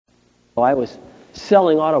I was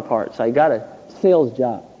selling auto parts. I got a sales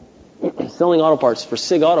job selling auto parts for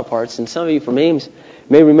SIG Auto Parts, and some of you from Ames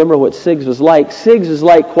may remember what SIG's was like. SIG's is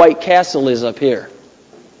like White Castle is up here.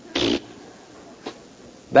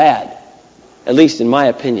 Bad. At least in my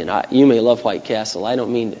opinion. You may love White Castle. I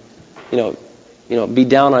don't mean to, be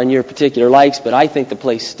down on your particular likes, but I think the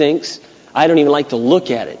place stinks. I don't even like to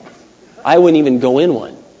look at it. I wouldn't even go in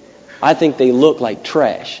one. I think they look like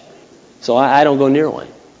trash. So I don't go near one.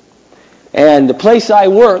 And the place I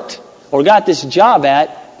worked, or got this job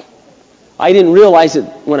at, I didn't realize it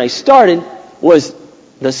when I started, was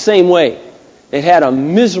the same way. It had a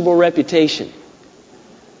miserable reputation.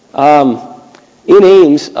 In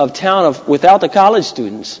Ames, without the college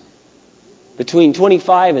students, between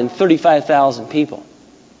 25 and 35,000 people.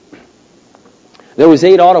 There was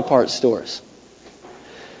 8 auto parts stores.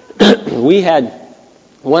 We had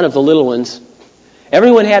one of the little ones.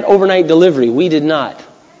 Everyone had overnight delivery. We did not.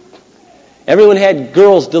 Everyone had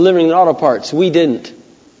girls delivering auto parts. We didn't.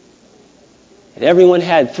 And everyone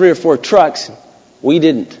had 3 or 4 trucks. We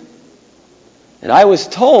didn't. And I was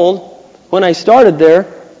told when I started there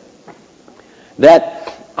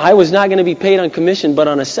that I was not going to be paid on commission but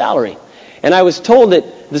on a salary. And I was told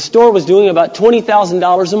that the store was doing about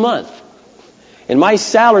 $20,000 a month. And my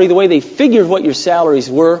salary, the way they figured what your salaries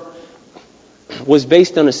were, was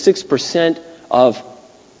based on a 6% of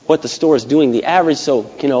what the store is doing. The average,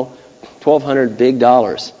 $1,200 big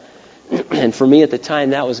dollars. And for me at the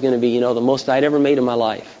time, that was going to be, the most I'd ever made in my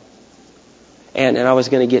life. And I was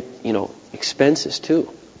going to get, expenses too.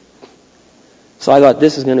 So I thought,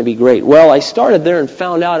 this is going to be great. Well, I started there and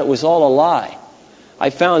found out it was all a lie. I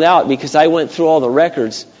found out because I went through all the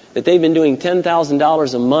records that they've been doing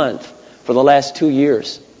 $10,000 a month for the last 2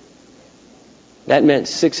 years. That meant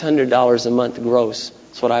 $600 a month gross.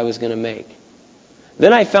 That's what I was going to make.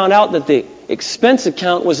 Then I found out that the expense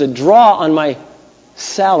account was a draw on my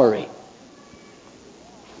salary.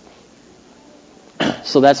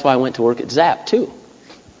 So that's why I went to work at Zap too.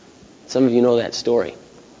 Some of you know that story.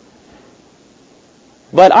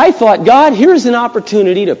 But I thought, God, here's an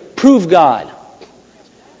opportunity to prove God.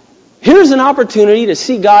 Here's an opportunity to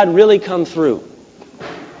see God really come through.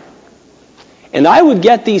 And I would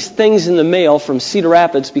get these things in the mail from Cedar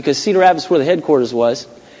Rapids, because Cedar Rapids is where the headquarters was.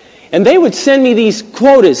 And they would send me these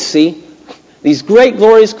quotas, these great,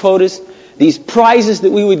 glorious quotas, these prizes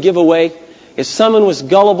that we would give away if someone was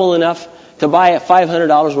gullible enough to buy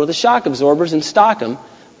 $500 worth of shock absorbers and stock them.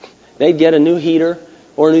 They'd get a new heater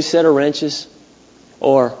or a new set of wrenches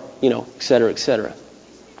or, et cetera, et cetera.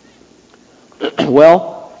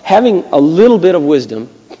 Well, having a little bit of wisdom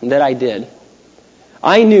that I did,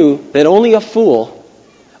 I knew that only a fool,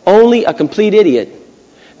 only a complete idiot,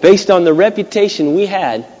 based on the reputation we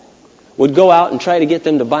had, would go out and try to get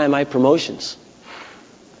them to buy my promotions.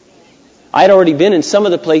 I'd already been in some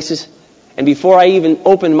of the places, and before I even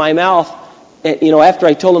opened my mouth, after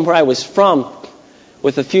I told them where I was from,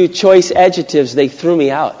 with a few choice adjectives, they threw me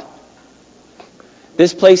out.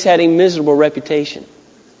 This place had a miserable reputation,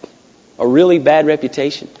 a really bad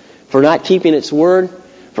reputation, for not keeping its word,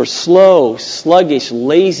 for slow, sluggish,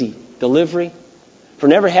 lazy delivery, for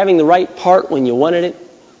never having the right part when you wanted it.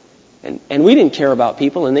 And we didn't care about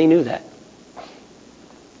people, and they knew that.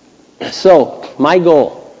 So, my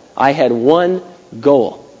goal, I had one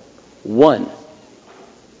goal. One.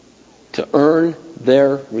 To earn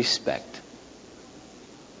their respect.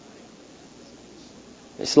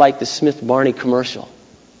 It's like the Smith-Barney commercial.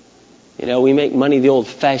 We make money the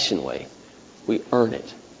old-fashioned way. We earn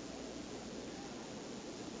it.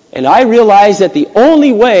 And I realized that the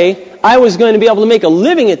only way I was going to be able to make a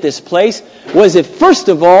living at this place was if, first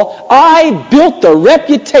of all, I built the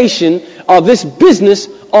reputation of this business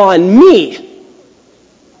on me.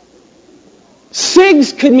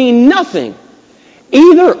 SIGs could mean nothing.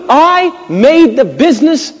 Either I made the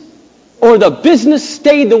business or the business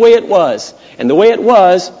stayed the way it was. And the way it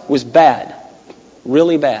was bad.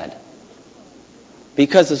 Really bad.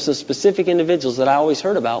 Because of some specific individuals that I always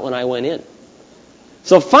heard about when I went in.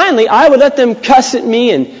 So finally, I would let them cuss at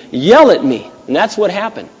me and yell at me. And that's what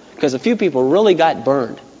happened. Because a few people really got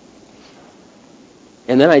burned.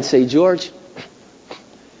 And then I'd say, George,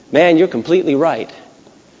 man, you're completely right.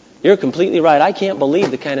 You're completely right. I can't believe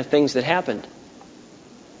the kind of things that happened.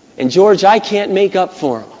 And George, I can't make up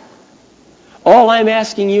for them. All I'm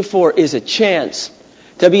asking you for is a chance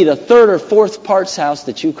to be the 3rd or 4th parts house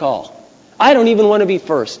that you call. I don't even want to be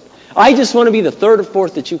first. I just want to be the 3rd or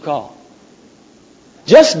 4th that you call.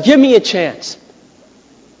 Just give me a chance.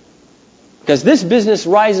 Because this business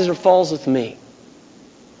rises or falls with me.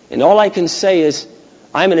 And all I can say is,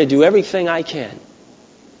 I'm going to do everything I can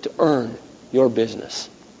to earn your business.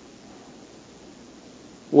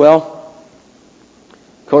 Well,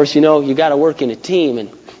 of course, you got to work in a team. And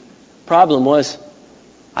problem was,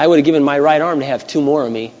 I would have given my right arm to have two more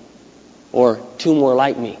of me, or two more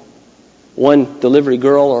like me. One delivery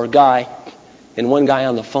girl or guy, and one guy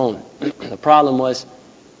on the phone. The problem was,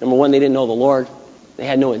 number one, they didn't know the Lord. They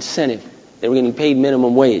had no incentive. They were getting paid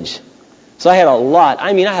minimum wage. So I had a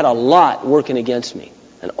lot working against me.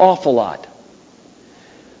 An awful lot.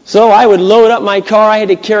 So I would load up my car. I had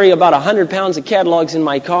to carry about 100 pounds of catalogs in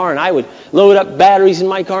my car, and I would load up batteries in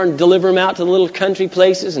my car and deliver them out to the little country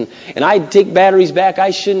places, and I'd take batteries back I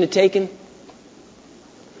shouldn't have taken.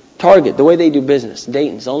 Target, the way they do business.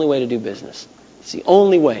 Dayton's the only way to do business. It's the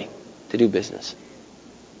only way to do business.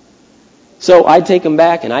 So I'd take them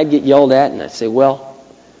back, and I'd get yelled at, and I'd say, well,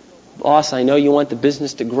 boss, I know you want the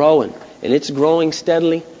business to grow, and it's growing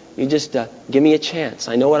steadily. You just give me a chance.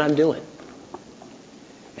 I know what I'm doing.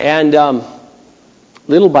 And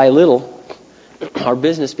little by little, our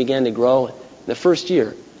business began to grow. The first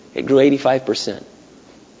year, it grew 85%.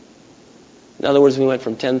 In other words, we went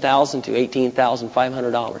from $10,000 to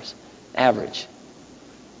 $18,500 average.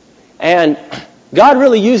 And God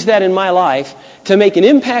really used that in my life to make an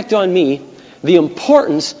impact on me, the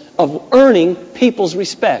importance of earning people's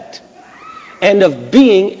respect and of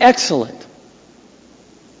being excellent.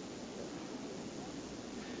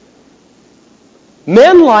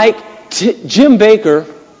 Men like Jim Baker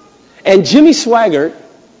and Jimmy Swaggart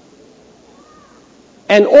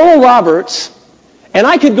and Oral Roberts, and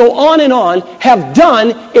I could go on and on, have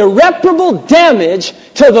done irreparable damage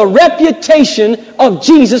to the reputation of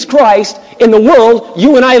Jesus Christ in the world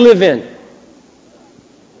you and I live in.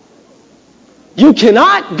 You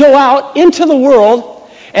cannot go out into the world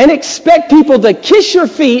and expect people to kiss your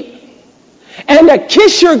feet and to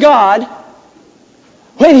kiss your God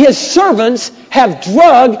when His servants have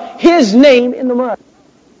drug His name in the mud.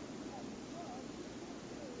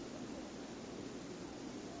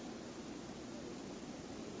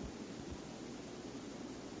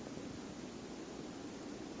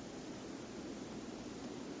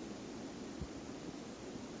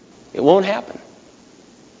 It won't happen.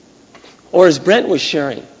 Or as Brent was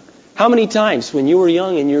sharing, how many times when you were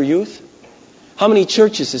young in your youth, how many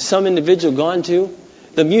churches has some individual gone to?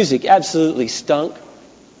 The music absolutely stunk.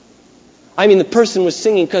 I mean, the person was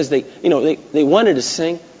singing because they wanted to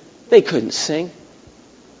sing. They couldn't sing.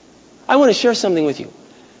 I want to share something with you.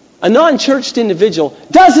 A non-churched individual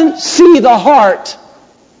doesn't see the heart.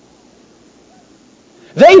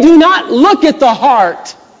 They do not look at the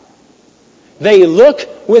heart. They look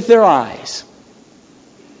with their eyes.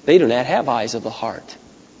 They do not have eyes of the heart.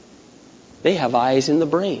 They have eyes in the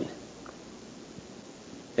brain.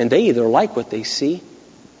 And they either like what they see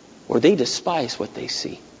or they despise what they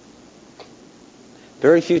see.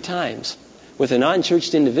 Very few times with a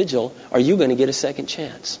non-churched individual are you going to get a second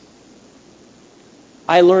chance.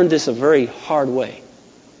 I learned this a very hard way.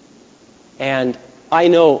 And I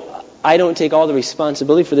know I don't take all the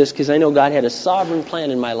responsibility for this because I know God had a sovereign plan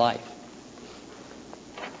in my life.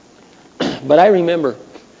 But I remember,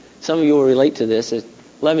 some of you will relate to this,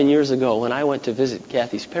 11 years ago when I went to visit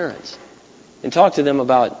Kathy's parents and talk to them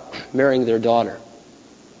about marrying their daughter.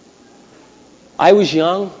 I was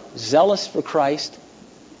young, zealous for Christ.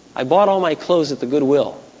 I bought all my clothes at the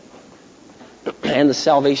Goodwill and the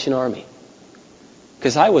Salvation Army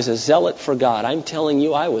because I was a zealot for God. I'm telling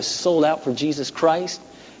you, I was sold out for Jesus Christ.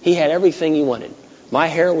 He had everything He wanted. My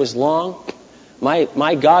hair was long.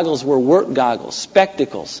 My goggles were work goggles,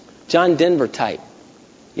 spectacles, John Denver type,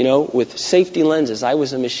 with safety lenses. I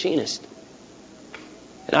was a machinist.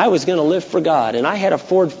 And I was going to live for God. And I had a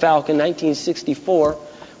Ford Falcon 1964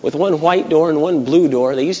 with one white door and one blue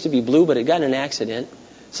door. They used to be blue, but it got in an accident.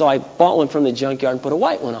 So I bought one from the junkyard and put a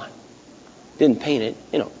white one on. Didn't paint it.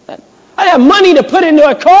 I have money to put into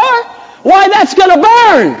a car. Why, that's going to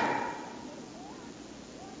burn.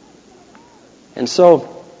 And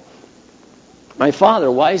so my father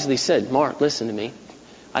wisely said, Mark, listen to me.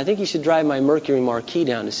 I think you should drive my Mercury Marquis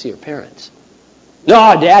down to see your parents.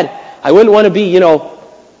 No, Dad, I wouldn't want to be,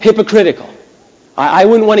 hypocritical. I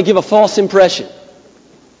wouldn't want to give a false impression.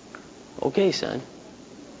 Okay, son.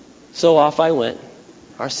 So off I went.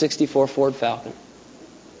 Our 64 Ford Falcon.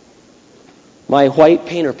 My white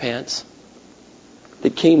painter pants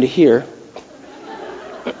that came to here,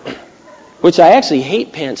 which I actually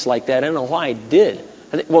hate pants like that. I don't know why I did.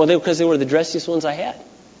 Because they were the dressiest ones I had.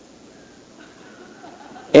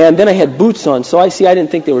 And then I had boots on, so I didn't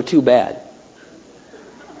think they were too bad.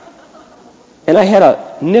 And I had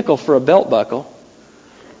a nickel for a belt buckle.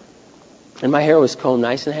 And my hair was combed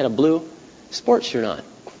nice, and I had a blue sports shirt on.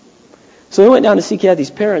 So we went down to see Kathy's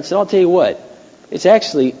parents, and I'll tell you what, it's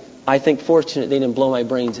actually I think fortunate they didn't blow my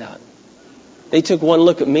brains out. They took one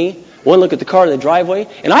look at me, one look at the car in the driveway,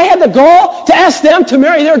 and I had the gall to ask them to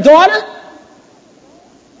marry their daughter?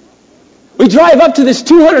 We drive up to this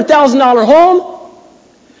 $200,000 home.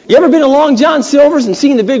 You ever been to Long John Silver's and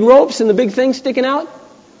seen the big ropes and the big things sticking out?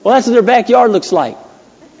 Well, that's what their backyard looks like.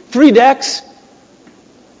 3 decks.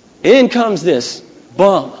 In comes this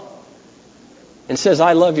bum and says,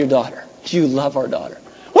 I love your daughter. You love our daughter.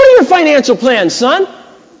 What are your financial plans, son?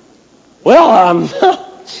 Well,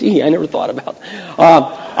 I never thought about it.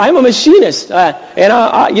 I'm a machinist, and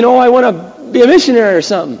I want to be a missionary or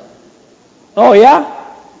something. Oh, yeah?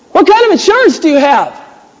 What kind of insurance do you have?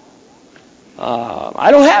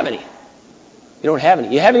 I don't have any. You don't have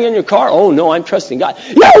any. You have any in your car? Oh, no, I'm trusting God.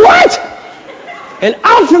 Yeah, what? And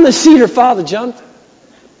out from the seat her father jumped.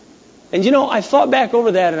 And I thought back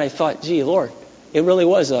over that and I thought, gee, Lord, it really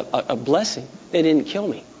was a blessing. They didn't kill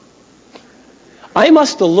me. I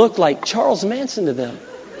must have looked like Charles Manson to them.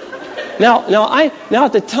 Now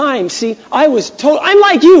at the time, see, I'm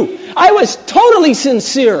like you. I was totally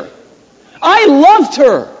sincere. I loved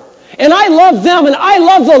her. And I loved them and I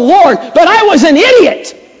loved the Lord. But I was an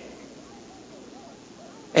idiot.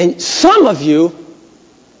 And some of you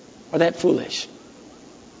are that foolish.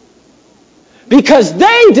 Because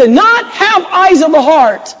they did not have eyes of the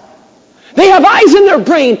heart. They have eyes in their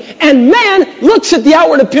brain, and man looks at the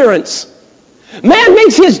outward appearance. Man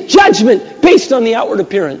makes his judgment based on the outward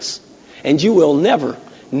appearance. And you will never,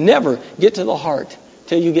 never get to the heart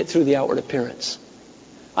till you get through the outward appearance.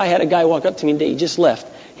 I had a guy walk up to me today. He just left.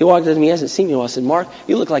 He walked up to me. He hasn't seen me in a while. I said, Mark,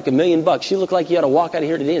 you look like $1 million. You look like you ought to walk out of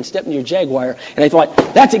here today and step in your Jaguar. And I thought,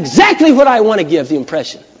 that's exactly what I want to give the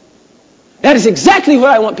impression. That is exactly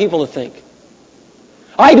what I want people to think.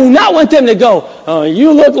 I do not want them to go, oh,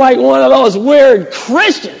 you look like one of those weird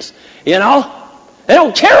Christians. They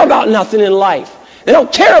don't care about nothing in life. They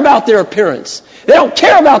don't care about their appearance. They don't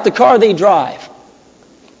care about the car they drive.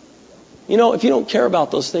 If you don't care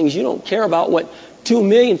about those things, you don't care about what 2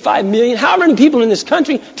 million, 5 million, how many people in this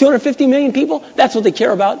country, 250 million people, that's what they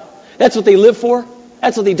care about. That's what they live for.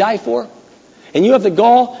 That's what they die for. And you have the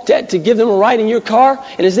gall to give them a ride in your car,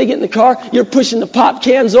 and as they get in the car, you're pushing the pop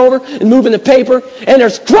cans over and moving the paper, and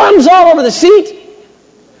there's crumbs all over the seat.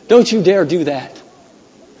 Don't you dare do that.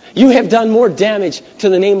 You have done more damage to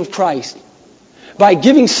the name of Christ by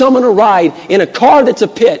giving someone a ride in a car that's a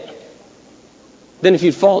pit than if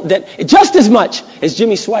you'd fall, just as much as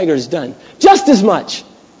Jimmy Swaggart has done. Just as much.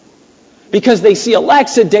 Because they see a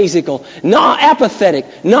lackadaisical,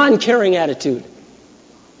 apathetic, non-caring attitude.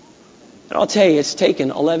 And I'll tell you, it's taken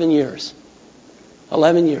 11 years.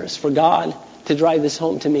 11 years for God to drive this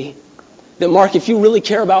home to me. That, Mark, if you really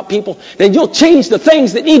care about people, then you'll change the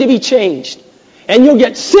things that need to be changed. And you'll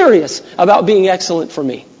get serious about being excellent for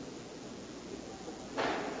me.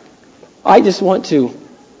 I just want to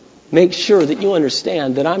make sure that you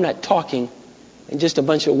understand that I'm not talking in just a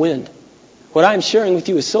bunch of wind. What I'm sharing with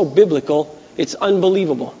you is so biblical, it's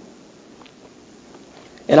unbelievable.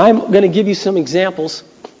 And I'm going to give you some examples.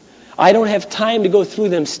 I don't have time to go through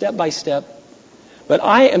them step by step, but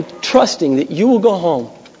I am trusting that you will go home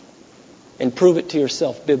and prove it to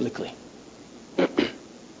yourself biblically.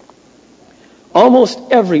 Almost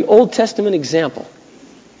every Old Testament example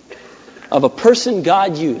of a person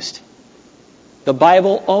God used, the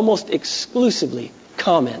Bible almost exclusively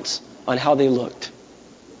comments on how they looked.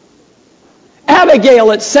 Abigail,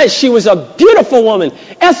 it says she was a beautiful woman.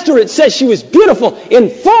 Esther, it says she was beautiful in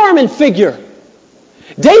form and figure.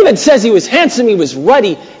 David says he was handsome, he was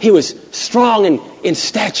ruddy, he was strong in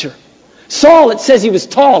stature. Saul, it says he was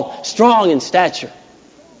tall, strong in stature.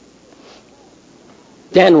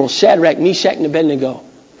 Daniel, Shadrach, Meshach, and Abednego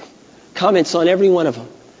comments on every one of them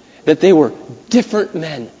that they were different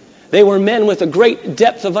men. They were men with a great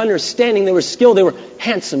depth of understanding. They were skilled. They were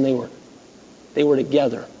handsome. They were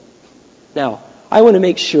together. Now, I want to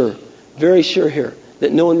make sure, very sure here,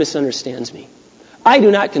 that no one misunderstands me. I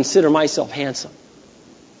do not consider myself handsome.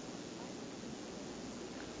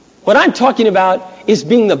 What I'm talking about is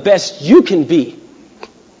being the best you can be.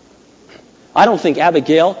 I don't think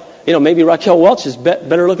Abigail, maybe Raquel Welch is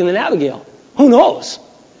better looking than Abigail. Who knows?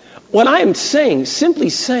 What I am saying, simply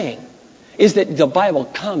saying, is that the Bible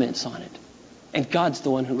comments on it. And God's the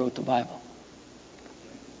one who wrote the Bible.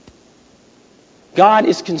 God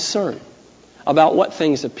is concerned about what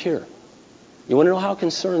things appear. You want to know how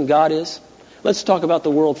concerned God is? Let's talk about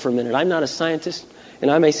the world for a minute. I'm not a scientist, and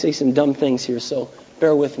I may say some dumb things here, so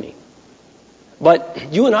bear with me.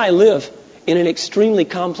 But you and I live in an extremely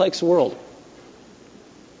complex world.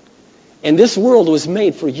 And this world was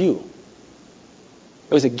made for you.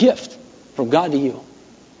 It was a gift from God to you.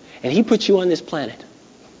 And He put you on this planet.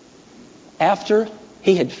 after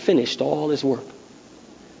he had finished all his work.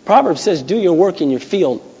 Proverbs says, do your work in your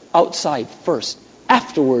field outside first.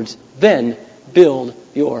 Afterwards, then build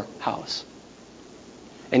your house.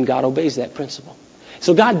 And God obeys that principle.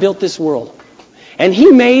 So God built this world. And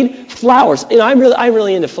he made flowers. You know, I'm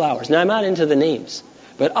really into flowers. Now, I'm not into the names.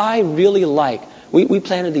 But I really like, we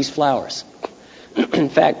planted these flowers. In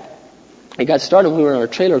fact, it got started when we were in our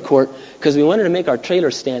trailer court because we wanted to make our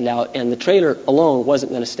trailer stand out, and the trailer alone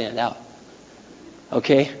wasn't going to stand out.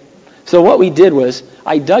 Okay? So what we did was,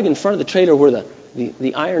 I dug in front of the trailer where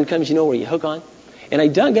the iron comes, you know, where you hook on. And I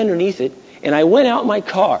dug underneath it, and I went out in my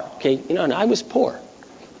car. Okay? You know, and I was poor.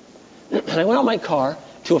 And I went out in my car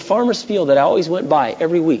to a farmer's field that I always went by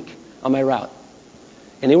every week on my route.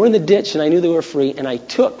 And they were in the ditch, and I knew they were free, and I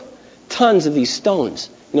took tons of these stones,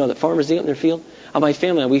 you know, that farmers dig up in their field. My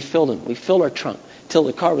family and I, we filled them. We filled our trunk till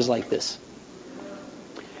the car was like this.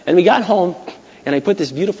 And we got home, and I put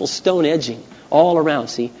this beautiful stone edging all around,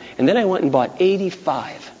 see? And then I went and bought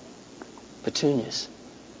 85 petunias.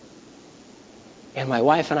 And my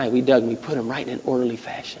wife and I, we dug and we put them right in an orderly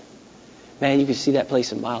fashion. Man, you could see that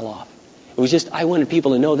place a mile off. It was just, I wanted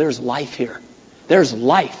people to know there's life here. There's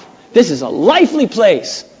life. This is a lively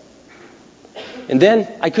place. And then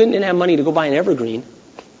I didn't have money to go buy an evergreen.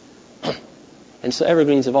 And so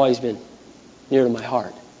evergreens have always been near to my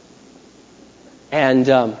heart. And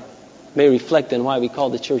may reflect on why we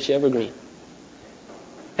called the church Evergreen.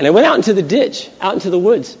 And I went out into the ditch, out into the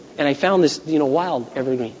woods, and I found this, you know, wild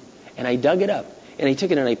evergreen. And I dug it up, and I took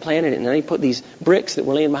it and I planted it, and then I put these bricks that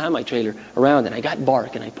were laying behind my trailer around it. And I got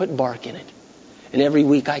bark, and I put bark in it. And every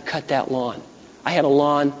week I cut that lawn. I had a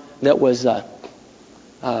lawn that was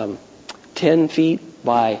 10 feet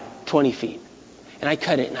by 20 feet. And I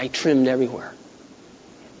cut it, and I trimmed everywhere.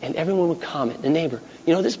 And everyone would comment, the neighbor,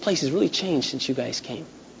 you know, this place has really changed since you guys came.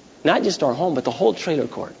 Not just our home, but the whole trailer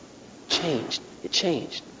court changed. It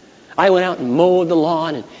changed. I went out and mowed the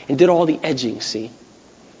lawn and did all the edging, see.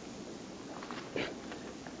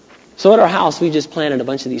 So at our house, we just planted a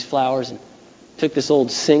bunch of these flowers and took this old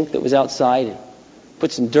sink that was outside and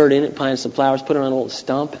put some dirt in it, planted some flowers, put it on an old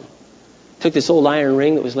stump, and took this old iron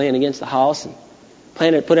ring that was laying against the house and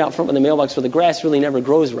planted it, put it out front of the mailbox where the grass really never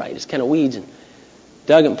grows right. It's kind of weeds, and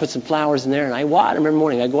dug it and put some flowers in there. And I remember in the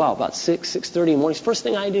morning, I go out about 6:30 in the morning. First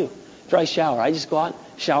thing I do after I shower, I just go out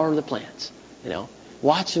and shower the plants, you know.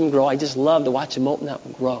 Watch them grow. I just love to watch them open up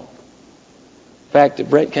and grow. In fact,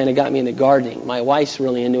 Brett kind of got me into gardening. My wife's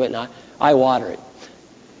really into it, and I water it.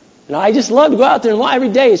 And I just love to go out there and water every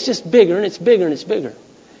day. It's just bigger, and it's bigger, and it's bigger.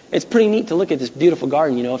 It's pretty neat to look at this beautiful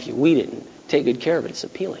garden, you know, if you weed it and take good care of it. It's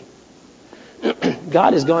appealing.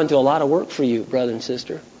 God has gone to a lot of work for you, brother and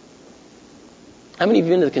sister. How many of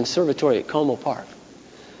you have been to the conservatory at Como Park?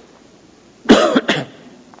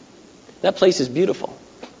 That place is beautiful.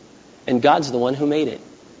 And God's the one who made it.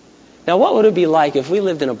 Now, what would it be like if we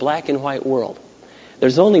lived in a black and white world?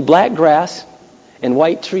 There's only black grass and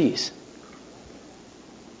white trees.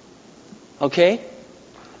 Okay?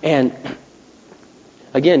 And,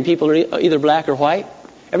 again, people are either black or white.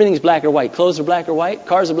 Everything's black or white. Clothes are black or white.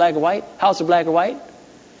 Cars are black or white. House are black or white.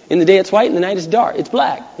 In the day it's white, in the night it's dark. It's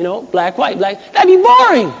black. You know, black, white, black. That'd be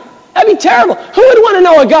boring. That'd be terrible. Who would want to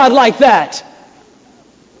know a God like that?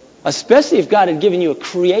 Especially if God had given you a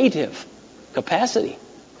creative capacity.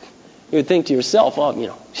 You would think to yourself, oh, you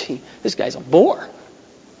know, gee, this guy's a bore.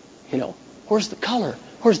 You know, where's the color?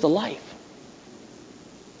 Where's the life?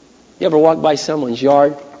 You ever walk by someone's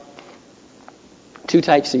yard? Two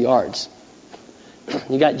types of yards.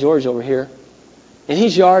 You got George over here. And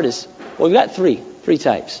his yard is, well, we've got three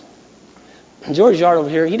types. George's yard over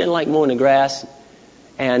here, he didn't like mowing the grass.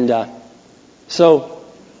 And so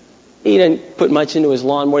he didn't put much into his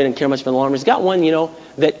lawnmower. He didn't care much about the lawnmower. He's got one, you know,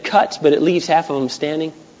 that cuts, but it leaves half of them standing.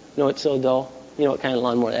 You know, it's so dull. You know what kind of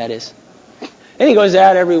lawnmower that is. And he goes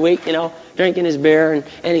out every week, you know, drinking his beer,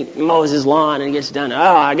 and he mows his lawn, and he gets done. Oh,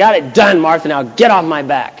 I got it done, Martha. Now get off my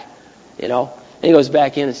back. You know. And he goes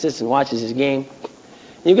back in and sits and watches his game.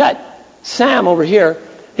 And you've got Sam over here.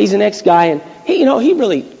 He's the next guy, and he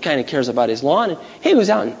really kind of cares about his lawn. And he goes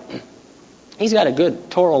out and he's got a good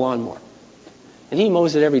Toro lawnmower. And he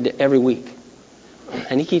mows it every week.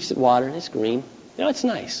 And he keeps it watered, and it's green. You know, it's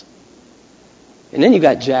nice. And then you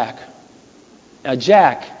got Jack. Now,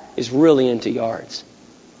 Jack is really into yards.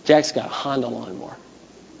 Jack's got a Honda lawnmower.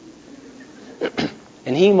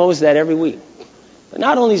 And he mows that every week. But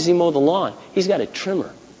not only does he mow the lawn, he's got a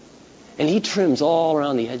trimmer. And he trims all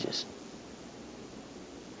around the edges.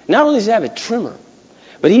 Not only does he have a trimmer,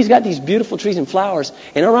 but he's got these beautiful trees and flowers.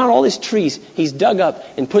 And around all these trees, he's dug up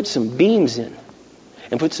and put some beams in.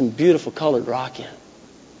 And put some beautiful colored rock in.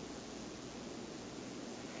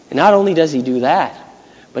 And not only does he do that,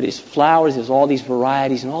 but his flowers, there's all these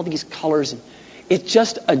varieties and all these colors. And it's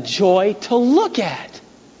just a joy to look at.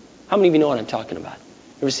 How many of you know what I'm talking about?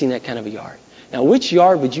 Ever seen that kind of a yard? Now, which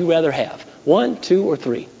yard would you rather have? 1, 2, or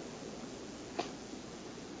 3?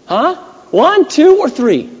 Huh? 1, 2, or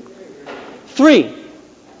 3? 3.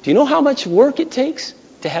 Do you know how much work it takes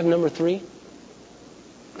to have number 3?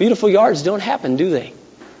 Beautiful yards don't happen, do they?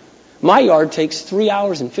 My yard takes 3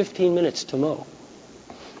 hours and 15 minutes to mow.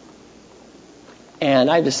 And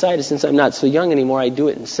I've decided, since I'm not so young anymore, I do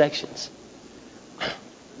it in sections.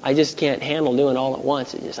 I just can't handle doing it all at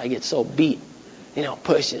once. I get so beat,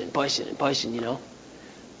 pushing and pushing and pushing,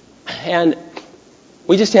 And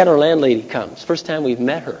we just had our landlady come. It's the first time we've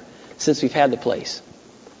met her since we've had the place.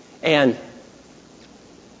 And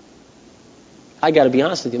I got to be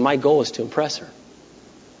honest with you, my goal is to impress her.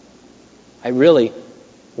 I really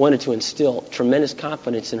wanted to instill tremendous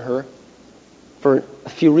confidence in her for a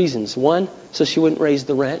few reasons. 1, so she wouldn't raise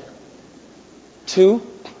the rent. 2,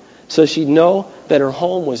 so she'd know that her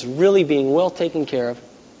home was really being well taken care of.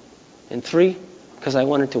 And 3, because I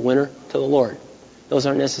wanted to win her to the Lord. Those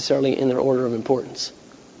aren't necessarily in their order of importance.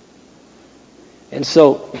 And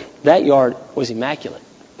so that yard was immaculate.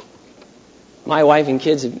 My wife and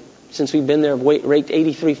kids, since we've been there, have raked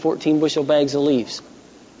 83 14-bushel bags of leaves.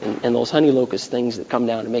 And those honey locust things that come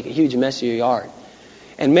down and make a huge mess of your yard.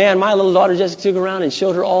 And man, my little daughter Jessica took her around and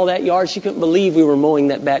showed her all that yard. She couldn't believe we were mowing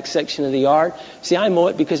that back section of the yard. See, I mow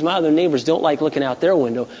it because my other neighbors don't like looking out their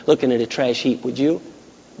window, looking at a trash heap, would you?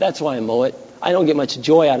 That's why I mow it. I don't get much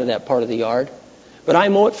joy out of that part of the yard. But I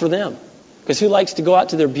mow it for them. Because who likes to go out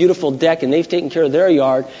to their beautiful deck and they've taken care of their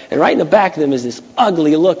yard, and right in the back of them is this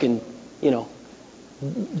ugly looking,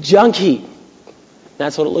 junk heap.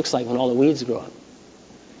 That's what it looks like when all the weeds grow up.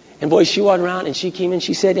 And boy, she walked around and she came in,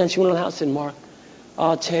 she sat down, she went in the house and said, Mark,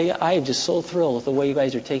 I'll tell you, I am just so thrilled with the way you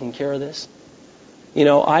guys are taking care of this.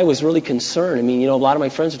 I was really concerned. A lot of my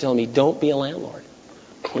friends were telling me, don't be a landlord.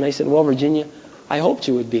 And I said, well, Virginia, I hoped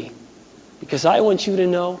you would be. Because I want you to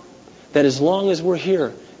know that as long as we're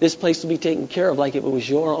here, this place will be taken care of like it was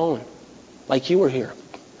your own, like you were here.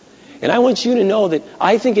 And I want you to know that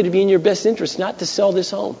I think it would be in your best interest not to sell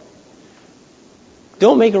this home.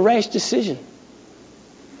 Don't make a rash decision.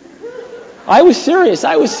 I was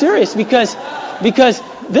serious because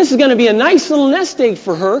this is going to be a nice little nest egg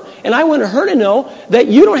for her, and I wanted her to know that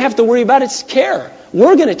you don't have to worry about its care.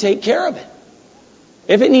 We're going to take care of it.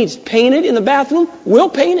 If it needs painted in the bathroom, we'll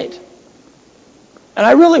paint it. And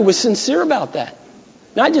I really was sincere about that.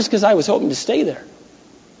 Not just because I was hoping to stay there,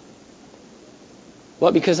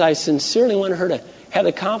 but because I sincerely wanted her to have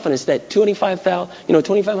the confidence that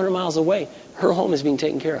 2,500 miles away, her home is being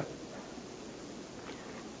taken care of.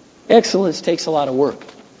 Excellence takes a lot of work.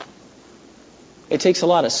 It takes a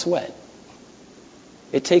lot of sweat.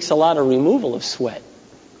 It takes a lot of removal of sweat.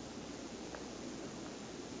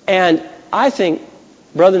 And I think,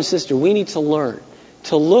 brother and sister, we need to learn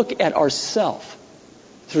to look at ourselves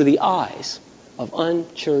through the eyes of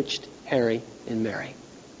unchurched Harry and Mary.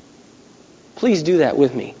 Please do that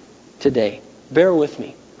with me today. Bear with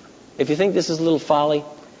me. If you think this is a little folly,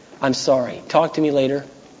 I'm sorry. Talk to me later.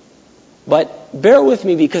 But bear with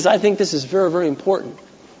me because I think this is very, very important.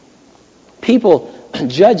 People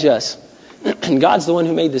judge us. And God's the one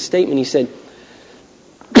who made the statement. He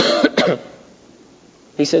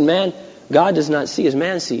said, man, God does not see as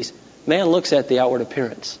man sees. Man looks at the outward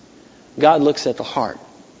appearance. God looks at the heart.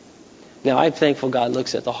 Now, I'm thankful God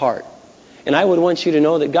looks at the heart. And I would want you to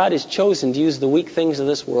know that God has chosen to use the weak things of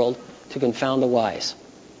this world to confound the wise.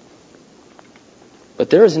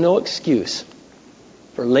 But there is no excuse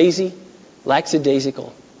for lazy,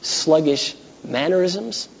 lackadaisical, sluggish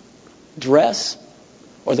mannerisms, dress,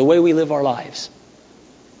 or the way we live our lives.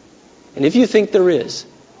 And if you think there is,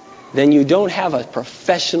 then you don't have a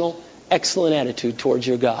professional, excellent attitude towards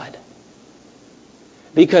your God.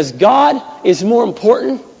 Because God is more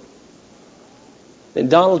important than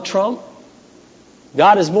Donald Trump.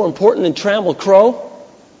 God is more important than Trammell Crow.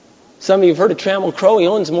 Some of you have heard of Trammell Crow. He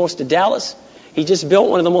owns most of Dallas. He just built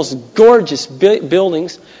one of the most gorgeous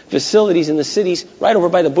buildings, facilities in the cities, right over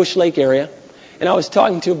by the Bush Lake area. And I was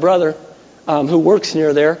talking to a brother who works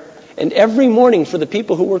near there. And every morning for the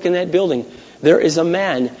people who work in that building, there is a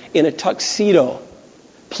man in a tuxedo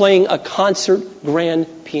playing a concert grand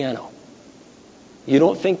piano. You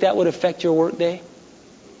don't think that would affect your work day?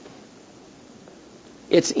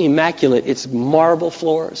 It's immaculate. It's marble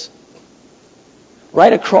floors.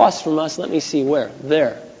 Right across from us, let me see where.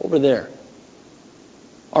 There, over there.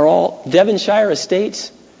 Are all Devonshire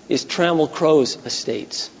Estates is Trammell Crow's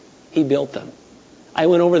estates. He built them. I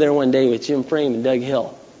went over there one day with Jim Frame and Doug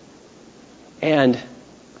Hill. And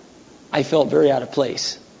I felt very out of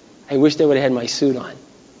place. I wished I would have had my suit on.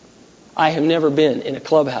 I have never been in a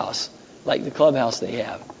clubhouse like the clubhouse they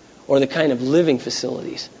have, or the kind of living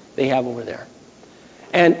facilities they have over there.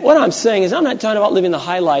 And what I'm saying is, I'm not talking about living the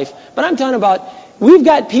high life, but I'm talking about, we've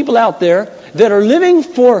got people out there that are living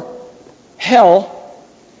for hell,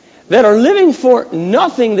 that are living for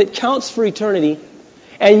nothing that counts for eternity,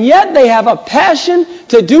 and yet they have a passion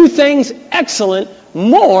to do things excellent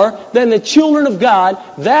more than the children of God.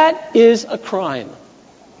 That is a crime.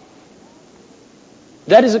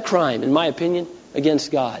 That is a crime, in my opinion,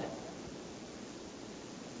 against God.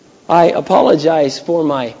 I apologize for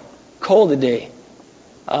my cold today.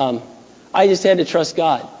 I just had to trust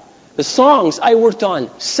God. The songs, I worked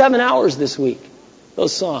on 7 hours this week.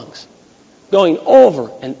 Those songs. Going over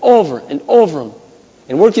and over and over them.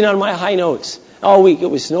 And working on my high notes. All week, it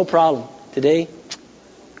was no problem. Today,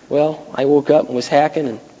 well, I woke up and was hacking,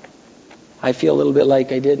 and I feel a little bit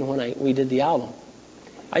like I did when we did the album.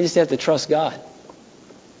 I just have to trust God.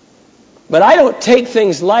 But I don't take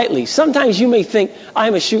things lightly. Sometimes you may think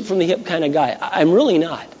I'm a shoot from the hip kind of guy. I'm really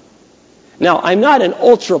not. Now, I'm not an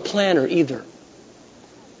ultra planner either.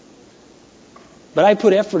 But I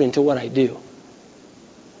put effort into what I do.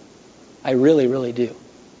 I really, really do.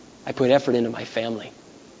 I put effort into my family.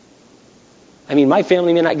 I mean, my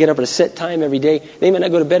family may not get up at a set time every day. They may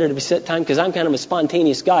not go to bed at a set time because I'm kind of a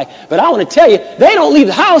spontaneous guy. But I want to tell you, they don't leave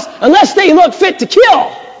the house unless they look fit to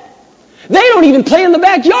kill. They don't even play in the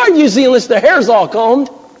backyard usually unless their hair's all combed.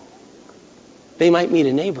 They might meet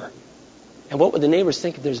a neighbor. And what would the neighbors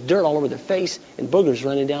think if there's dirt all over their face and boogers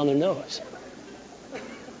running down their nose?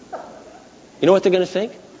 You know what they're going to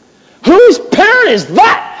think? Whose parent is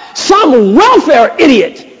that? Some welfare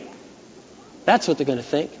idiot. That's what they're going to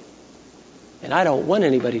think. And I don't want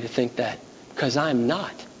anybody to think that, because I'm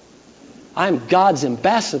not. I'm God's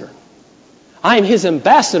ambassador. I'm His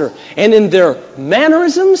ambassador. And in their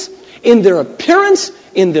mannerisms, in their appearance,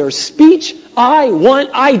 in their speech,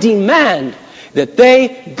 I demand that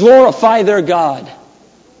they glorify their God.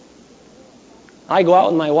 I go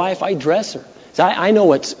out with my wife, I dress her. So I know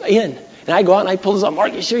what's in. And I go out and I pull this up.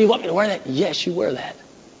 Mark, you sure you want me to wear that? Yes, you wear that.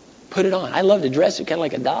 Put it on. I love to dress her kind of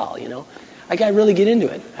like a doll, you know. I really get into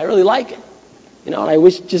it. I really like it. You know, and I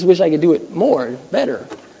just wish I could do it more, better.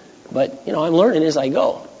 But, you know, I'm learning as I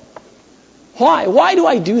go. Why? Why do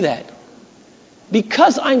I do that?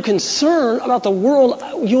 Because I'm concerned about the world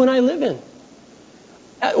you and I live in.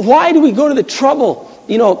 Why do we go to the trouble,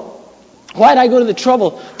 you know, why did I go to the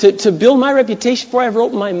trouble to build my reputation before I ever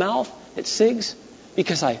opened my mouth at SIGS?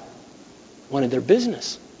 Because I wanted their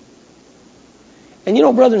business. And you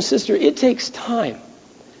know, brother and sister, it takes time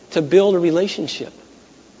to build a relationship.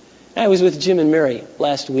 I was with Jim and Mary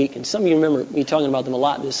last week, and some of you remember me talking about them a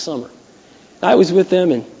lot this summer. I was with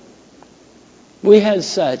them, and we had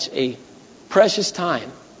such a precious time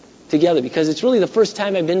together, because it's really the first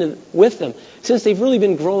time I've been with them since they've really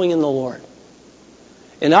been growing in the Lord.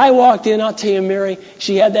 And I walked in, I'll tell you, Mary,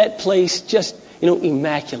 she had that place just, you know,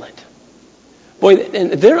 immaculate. Boy,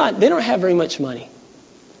 and they don't have very much money.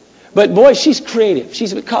 But boy, she's creative.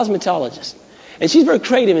 She's a cosmetologist. And she's very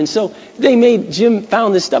creative. And so Jim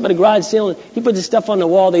found this stuff at a garage sale, and he put this stuff on the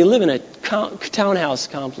wall. They live in a townhouse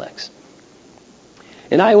complex.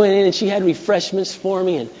 And I went in, and she had refreshments for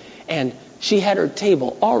me, and she had her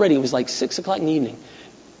table already. It was like 6 o'clock in the evening.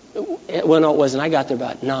 Well, no, it wasn't. I got there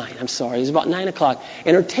about 9. I'm sorry. It was about 9 o'clock.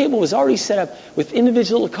 And her table was already set up with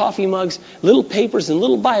individual little coffee mugs, little papers, and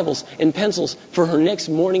little Bibles and pencils for her next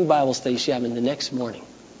morning Bible study she's having the next morning.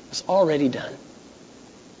 It was already done.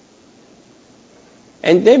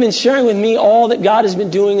 And they've been sharing with me all that God has been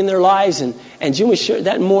doing in their lives. And Jim was sharing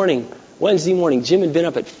that morning, Wednesday morning, Jim had been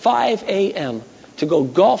up at 5 a.m. to go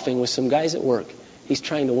golfing with some guys at work. He's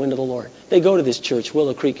trying to win to the Lord. They go to this church,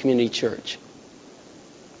 Willow Creek Community Church.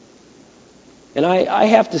 And I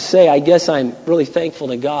have to say, I guess I'm really thankful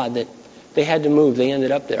to God that they had to move. They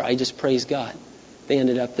ended up there. I just praise God. They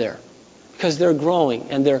ended up there. Because they're growing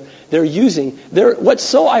and they're using. What's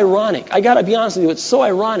so ironic, I got to be honest with you, what's so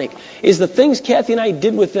ironic is the things Kathy and I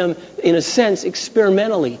did with them, in a sense,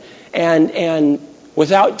 experimentally. And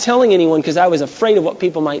without telling anyone, because I was afraid of what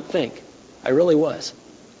people might think. I really was.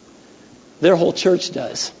 Their whole church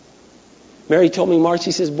does. Mary told me, Mark,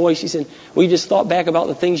 she says, boy, she said, we just thought back about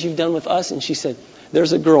the things you've done with us. And she said,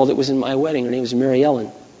 there's a girl that was in my wedding. Her name was Mary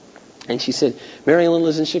Ellen. And she said, Mary Ellen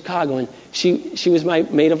lives in Chicago, and she was my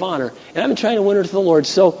maid of honor. And I've been trying to win her to the Lord.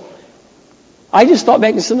 So I just thought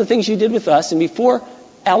back to some of the things you did with us. And before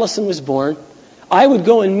Allison was born, I would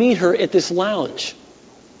go and meet her at this lounge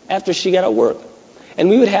after she got out of work. And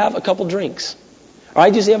we would have a couple drinks. Or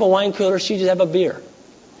I'd just have a wine cooler, she'd just have a beer.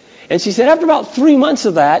 And she said, after about 3 months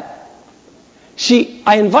of that,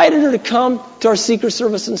 I invited her to come to our secret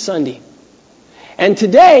service on Sunday. And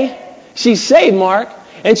today, she's saved, Mark,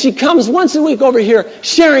 and she comes once a week over here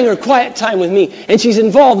sharing her quiet time with me. And she's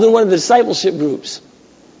involved in one of the discipleship groups.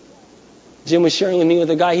 Jim was sharing with me with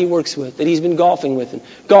a guy he works with that he's been golfing with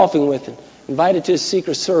and invited to his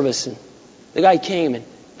secret service. And the guy came and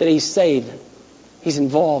that he's saved and he's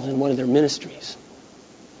involved in one of their ministries.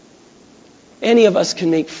 Any of us can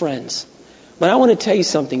make friends. But I want to tell you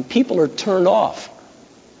something. People are turned off.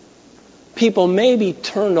 People may be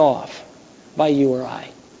turned off by you or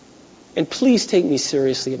I. And please take me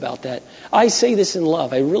seriously about that. I say this in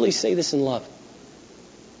love. I really say this in love.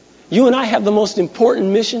 You and I have the most important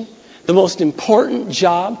mission, the most important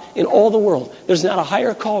job in all the world. There's not a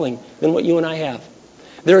higher calling than what you and I have.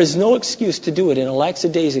 There is no excuse to do it in a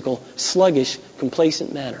lackadaisical, sluggish,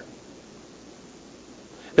 complacent manner.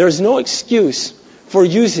 There is no excuse for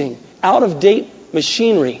using out-of-date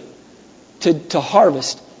machinery to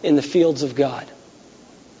harvest in the fields of God.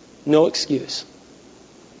 No excuse.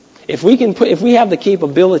 If we have the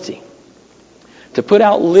capability to put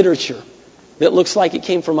out literature that looks like it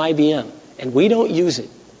came from IBM, and we don't use it,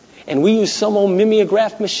 and we use some old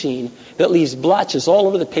mimeograph machine that leaves blotches all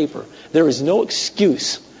over the paper, there is no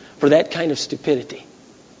excuse for that kind of stupidity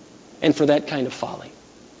and for that kind of folly.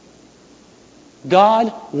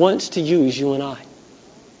 God wants to use you and I.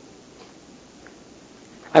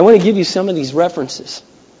 I want to give you some of these references.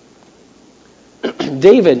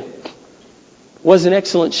 David was an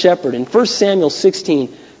excellent shepherd. In 1 Samuel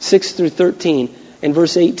 16, 6 through 13, and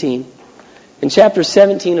verse 18, in chapter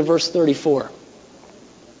 17 and verse 34.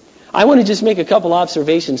 I want to just make a couple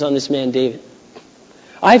observations on this man, David.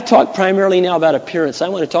 I've talked primarily now about appearance. I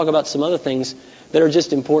want to talk about some other things that are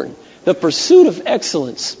just important. The pursuit of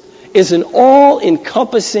excellence is an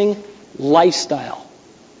all-encompassing lifestyle.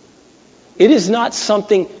 It is not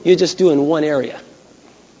something you just do in one area.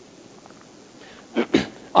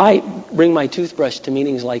 I bring my toothbrush to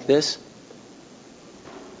meetings like this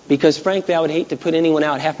because, frankly, I would hate to put anyone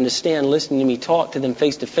out having to stand listening to me talk to them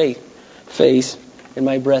face to face, and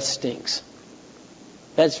my breath stinks.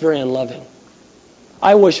 That's very unloving.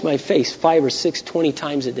 I wash my face 5 or 6, 20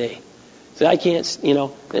 times a day. So I can't,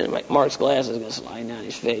 then Mark's glasses are going to slide down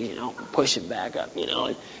his face, push it back up,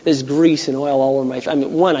 and there's grease and oil all over my face. I mean,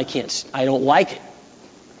 I don't like it.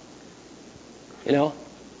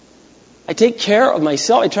 I take care of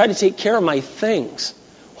myself. I try to take care of my things.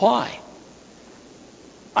 Why?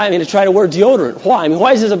 I try to wear deodorant. Why?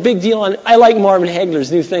 Why is this a big deal? I like Marvin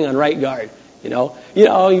Hagler's new thing on Right Guard.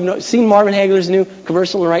 You've seen Marvin Hagler's new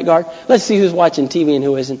commercial on Right Guard? Let's see who's watching TV and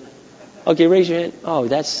who isn't. Okay, raise your hand. Oh,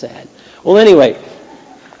 that's sad. Well, anyway,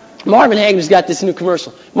 Marvin Hagler's got this new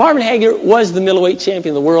commercial. Marvin Hagler was the middleweight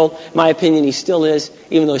champion of the world. In my opinion, he still is,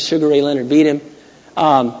 even though Sugar Ray Leonard beat him.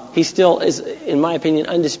 He still is, in my opinion,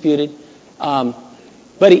 undisputed.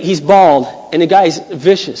 But he's bald, and the guy's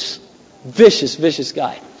vicious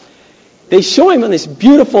guy. They show him on this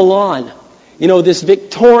beautiful lawn, this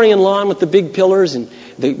Victorian lawn with the big pillars and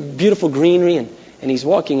the beautiful greenery, and he's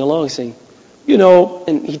walking along saying,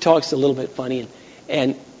 and he talks a little bit funny,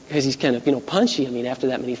 and because he's kind of, punchy, after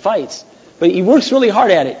that many fights. But he works really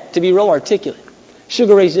hard at it to be real articulate.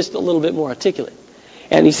 Sugar Ray's just a little bit more articulate.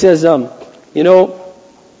 And he says, I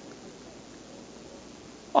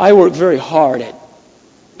work very hard at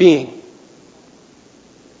being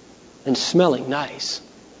and smelling nice.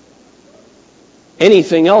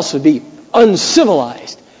 Anything else would be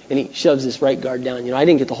uncivilized. And he shoves this Right Guard down. I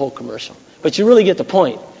didn't get the whole commercial. But you really get the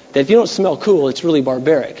point that if you don't smell cool, it's really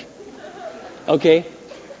barbaric. Okay?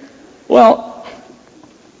 Well,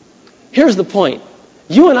 here's the point.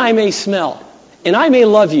 You and I may smell, and I may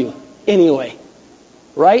love you anyway.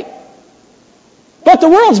 Right? But the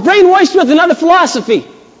world's brainwashed with another philosophy.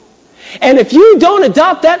 And if you don't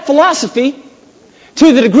adopt that philosophy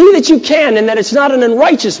to the degree that you can, and that it's not an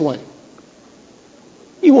unrighteous one,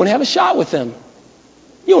 you won't have a shot with them.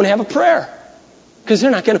 You won't have a prayer. Because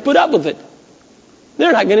they're not going to put up with it.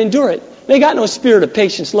 They're not going to endure it. They got no spirit of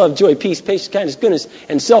patience, love, joy, peace, patience, kindness, goodness,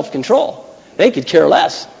 and self-control. They could care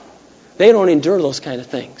less. They don't endure those kind of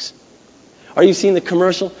things. Are you seeing the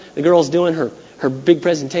commercial? The girl's doing her big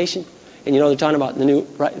presentation. And they're talking about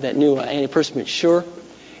that new antiperspirant Sure.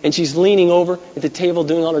 And she's leaning over at the table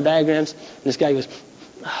doing all her diagrams. And this guy goes,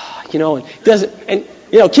 and doesn't, and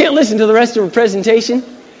can't listen to the rest of her presentation.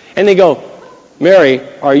 And they go, Mary,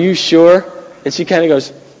 are you sure? And she kind of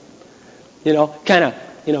goes,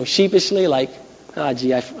 sheepishly, like,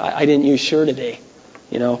 gee, I didn't use Sure today,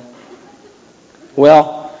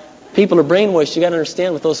 Well, people are brainwashed. You got to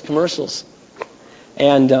understand with those commercials.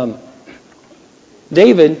 And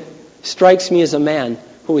David strikes me as a man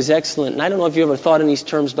who is excellent. And I don't know if you ever thought in these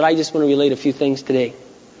terms, but I just want to relate a few things today.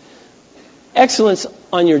 Excellence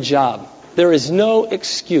on your job. There is no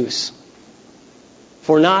excuse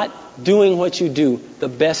for not doing what you do the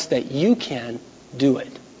best that you can do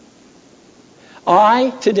it. I,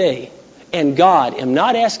 today, and God, am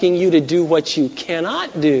not asking you to do what you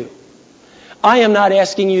cannot do. I am not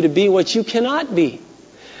asking you to be what you cannot be.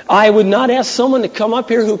 I would not ask someone to come up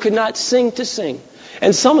here who could not sing to sing,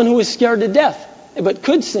 and someone who is scared to death but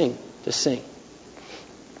could sing to sing.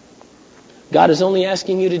 God is only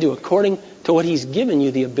asking you to do according to what He's given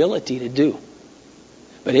you the ability to do.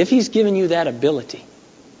 But if He's given you that ability,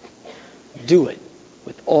 do it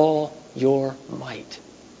with all your might.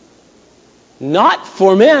 Not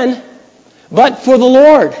for men, but for the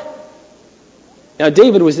Lord. Now,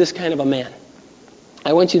 David was this kind of a man.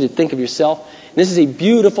 I want you to think of yourself. This is a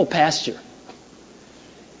beautiful pasture.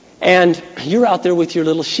 And you're out there with your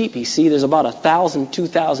little sheep. You see, there's about 1,000,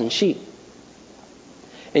 2,000 sheep.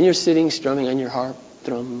 And you're sitting, strumming on your harp.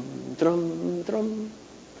 Thrum, thrum, thrum.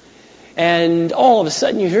 And all of a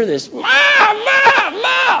sudden you hear this, ma, ma,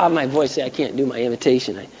 ma. My voice, I can't do my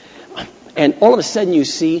imitation. And all of a sudden you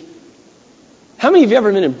see, how many of you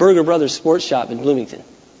ever been in Burger Brothers Sports Shop in Bloomington?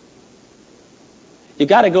 You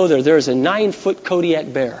got to go there. There's a 9-foot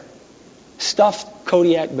Kodiak bear. Stuffed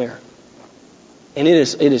Kodiak bear. And it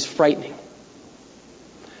is frightening.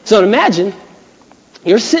 So imagine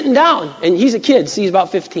you're sitting down, and he's a kid, see, he's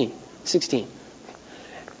about 15, 16.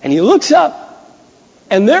 And he looks up,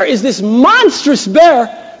 and there is this monstrous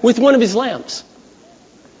bear with one of his lambs.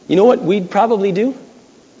 You know what we'd probably do?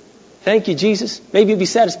 Thank you, Jesus. Maybe you'd be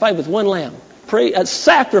satisfied with one lamb. Pray, a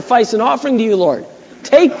sacrifice and offering to you, Lord.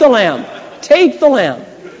 Take the lamb. Take the lamb.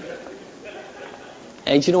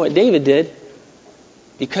 And you know what David did?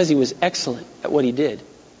 Because he was excellent at what he did.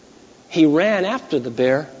 He ran after the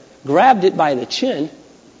bear, grabbed it by the chin,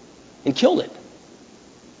 and killed it.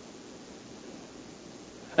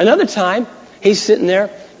 Another time, he's sitting there,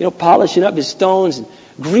 polishing up his stones and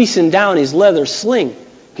greasing down his leather sling,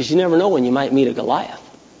 because you never know when you might meet a Goliath.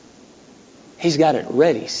 He's got it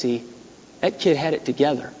ready, see? That kid had it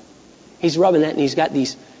together. He's rubbing that, and he's got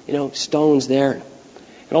these, stones there.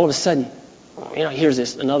 And all of a sudden, here's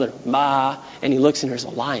this, another, bah, and he looks, and there's a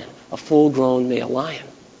lion, a full-grown male lion.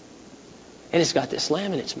 And it's got this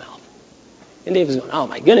lamb in its mouth. And David's going, oh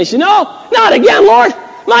my goodness, not again, Lord.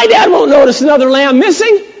 My dad won't notice another lamb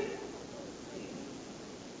missing.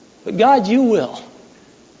 But God, you will.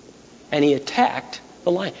 And he attacked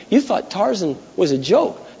the lion. You thought Tarzan was a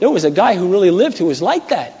joke. There was a guy who really lived who was like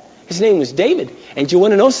that. His name was David. And you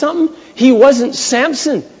want to know something? He wasn't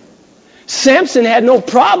Samson. Samson had no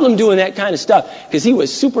problem doing that kind of stuff because he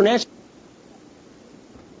was supernatural.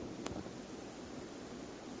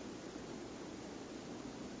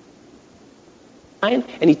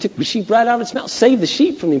 And he took the sheep right out of its mouth. Saved the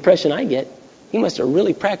sheep from the impression I get. He must have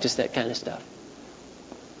really practiced that kind of stuff.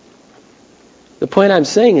 The point I'm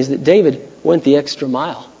saying is that David went the extra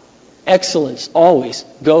mile. Excellence always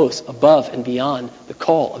goes above and beyond the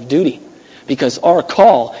call of duty. Because our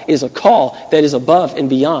call is a call that is above and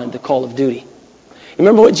beyond the call of duty.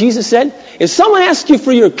 Remember what Jesus said? If someone asks you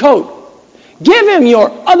for your coat, give him your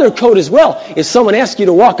other coat as well. If someone asks you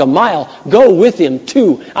to walk a mile, go with him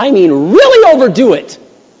too. I mean, really overdo it.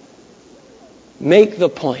 Make the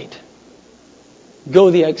point. Go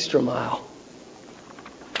the extra mile.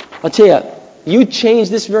 I'll tell you, you change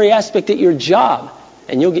this very aspect at your job,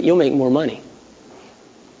 and you'll make more money.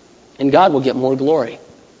 And God will get more glory.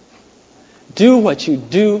 Do what you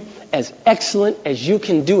do as excellent as you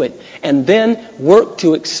can do it, and then work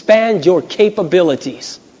to expand your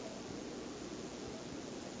capabilities.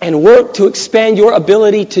 And work to expand your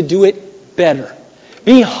ability to do it better.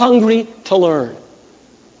 Be hungry to learn.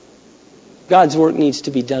 God's work needs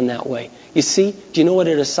to be done that way. You see, do you know what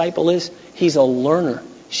a disciple is? He's a learner.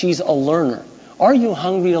 She's a learner. Are you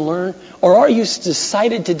hungry to learn? Or are you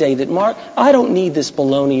decided today that, Mark, I don't need this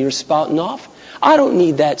baloney you're spouting off. I don't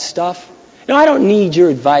need that stuff. I don't need your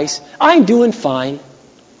advice. I'm doing fine.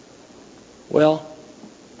 Well,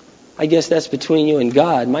 I guess that's between you and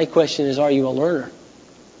God. My question is, are you a learner?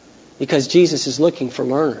 Because Jesus is looking for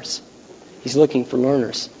learners. He's looking for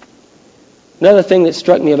learners. Another thing that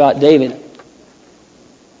struck me about David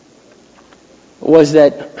was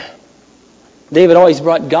that David always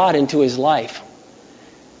brought God into his life.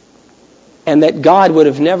 And that God would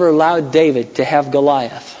have never allowed David to have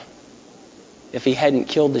Goliath if he hadn't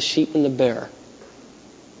killed the sheep and the bear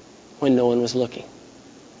when no one was looking.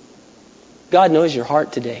 God knows your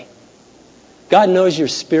heart today. God knows your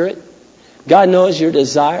spirit. God knows your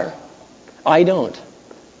desire. I don't.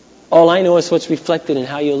 All I know is what's reflected in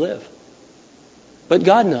how you live. But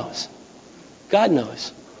God knows. God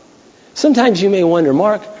knows. Sometimes you may wonder,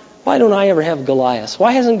 Mark, why don't I ever have Goliath?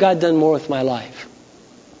 Why hasn't God done more with my life?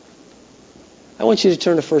 I want you to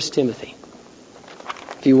turn to 1 Timothy,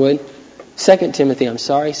 if you would. 2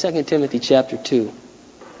 Timothy chapter 2.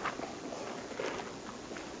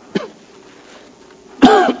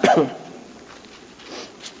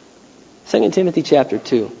 Second Timothy chapter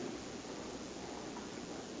 2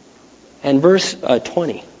 and verse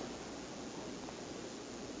 20.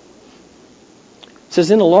 It says,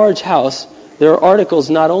 in a large house there are articles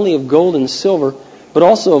not only of gold and silver, but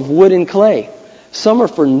also of wood and clay. Some are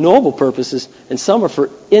for noble purposes, and some are for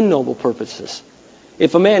ignoble purposes.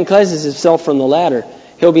 If a man cleanses himself from the latter,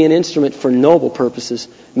 he'll be an instrument for noble purposes,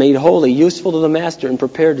 made holy, useful to the master, and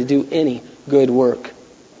prepared to do any good work.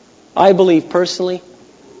 I believe personally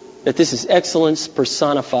that this is excellence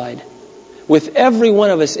personified. With every one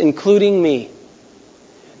of us, including me,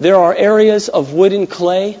 there are areas of wood and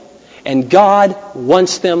clay, and God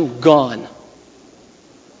wants them gone.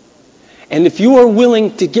 And if you are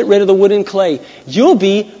willing to get rid of the wood and clay, you'll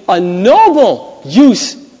be a noble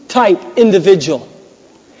use type individual.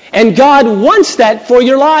 And God wants that for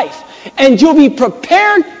your life. And you'll be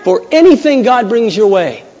prepared for anything God brings your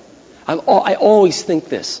way. I always think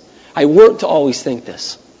this. I work to always think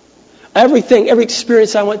this. Everything, every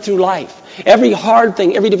experience I went through life, every hard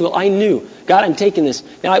thing, every difficult, I knew, God, I'm taking this.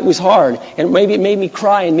 Now, it was hard, and maybe it made me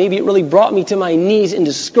cry, and maybe it really brought me to my knees in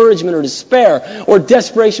discouragement or despair or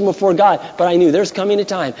desperation before God. But I knew there's coming a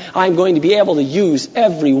time I'm going to be able to use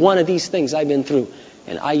every one of these things I've been through.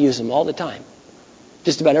 And I use them all the time.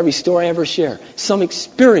 Just about every story I ever share. Some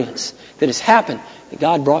experience that has happened that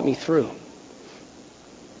God brought me through.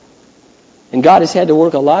 And God has had to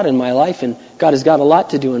work a lot in my life, and God has got a lot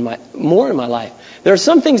to do more in my life. There are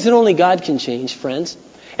some things that only God can change, friends.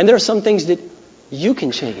 And there are some things that you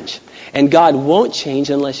can change. And God won't change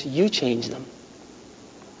unless you change them.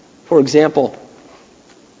 For example,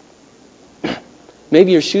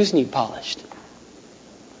 maybe your shoes need polished.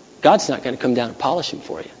 God's not going to come down and polish them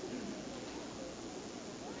for you.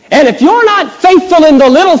 And if you're not faithful in the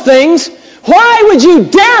little things, why would you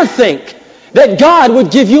dare think that God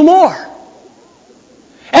would give you more?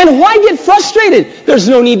 And why get frustrated? There's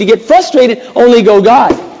no need to get frustrated. Only go,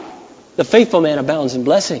 God. The faithful man abounds in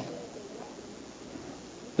blessing.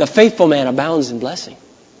 The faithful man abounds in blessing.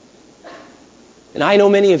 And I know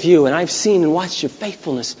many of you, and I've seen and watched your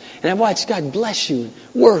faithfulness. And I've watched God bless you and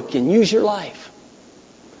work and use your life.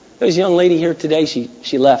 There's a young lady here today.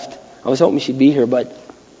 She left. I was hoping she'd be here, but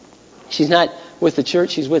she's not with the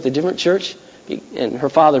church. She's with a different church. And her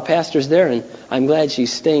father pastors there, and I'm glad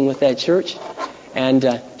she's staying with that church.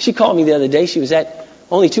 And she called me the other day. She was at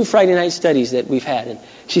only 2 Friday night studies that we've had. And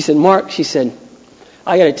she said, Mark, she said,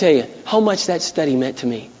 I got to tell you how much that study meant to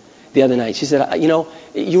me the other night. She said,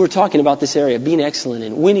 you were talking about this area, being excellent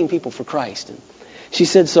and winning people for Christ. And she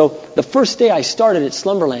said, so the first day I started at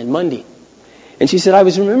Slumberland, Monday. And she said, I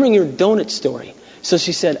was remembering your donut story. So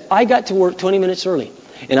she said, I got to work 20 minutes early.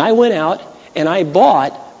 And I went out and I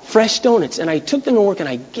bought fresh donuts. And I took them to work and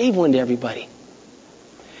I gave one to everybody.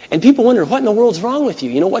 And people wondered, what in the world's wrong with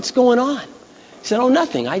you? What's going on? He said, oh,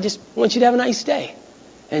 nothing. I just want you to have a nice day.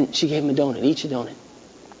 And she gave him a donut, each a donut.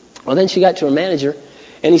 Well, then she got to her manager,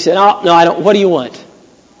 and he said, oh, no, I don't. What do you want?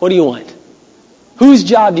 What do you want? Whose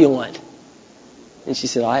job do you want? And she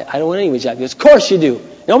said, I don't want anybody's job. He goes, of course you do.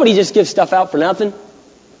 Nobody just gives stuff out for nothing.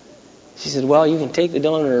 She said, well, you can take the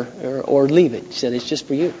donut or leave it. She said, it's just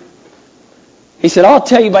for you. He said, I'll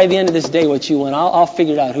tell you by the end of this day what you want. I'll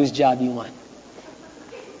figure it out whose job you want.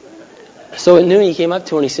 So at noon he came up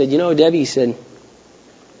to her and he said, Debbie, he said,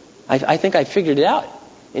 I think I figured it out.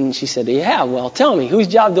 And she said, yeah, well, tell me, whose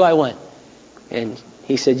job do I want? And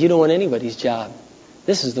he said, you don't want anybody's job.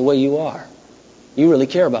 This is the way you are. You really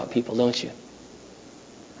care about people, don't you?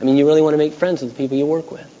 You really want to make friends with the people you work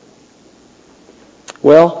with.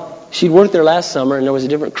 Well, she'd worked there last summer and there was a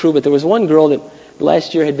different crew, but there was one girl that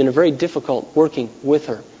last year had been very difficult working with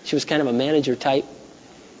her. She was kind of a manager type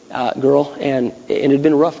girl, and it had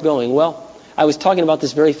been rough going. Well, I was talking about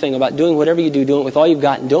this very thing, about doing whatever you do it with all you've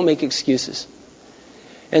got, and don't make excuses.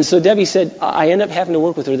 And so Debbie said, I ended up having to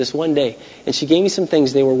work with her this one day, and she gave me some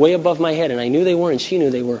things. They were way above my head, and I knew they were, and she knew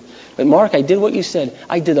they were. But Mark, I did what you said.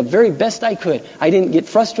 I did the very best I could. I didn't get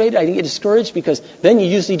frustrated. I didn't get discouraged, because then you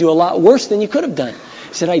usually do a lot worse than you could have done.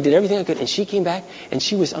 She said, I did everything I could, and she came back, and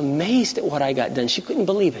she was amazed at what I got done. She couldn't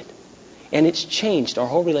believe it. And it's changed our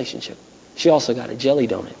whole relationship. She also got a jelly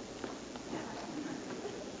donut.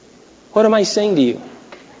 What am I saying to you?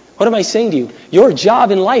 What am I saying to you? Your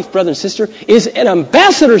job in life, brother and sister, is an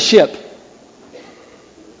ambassadorship.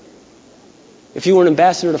 If you were an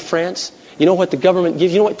ambassador to France, you know what the government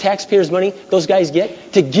gives? You know what taxpayers' money those guys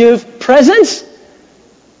get? To give presents?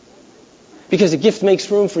 Because a gift makes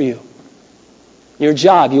room for you. Your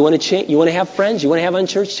job, you want to have friends? You want to have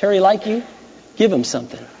unchurched Terry like you? Give them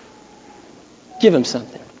something. Give them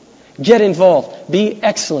something. Get involved. Be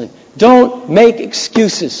excellent. Don't make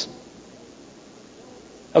excuses.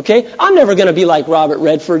 Okay? I'm never going to be like Robert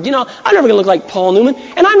Redford. I'm never going to look like Paul Newman.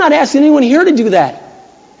 And I'm not asking anyone here to do that.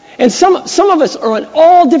 And some of us are in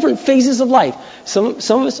all different phases of life. Some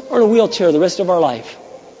of us are in a wheelchair the rest of our life.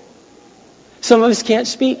 Some of us can't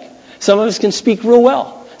speak. Some of us can speak real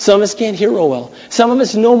well. Some of us can't hear real well. Some of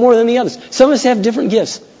us know more than the others. Some of us have different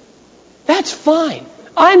gifts. That's fine.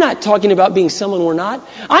 I'm not talking about being someone we're not.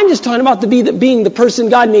 I'm just talking about being the person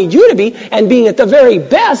God made you to be and being at the very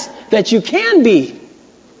best that you can be.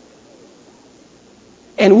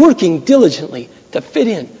 And working diligently to fit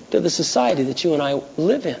in to the society that you and I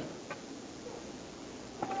live in.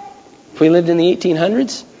 If we lived in the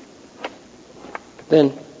 1800s,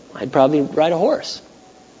 then I'd probably ride a horse.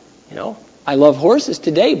 I love horses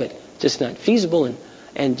today, but just not feasible.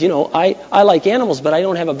 And I like animals, but I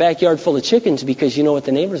don't have a backyard full of chickens because you know what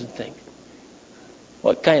the neighbors would think.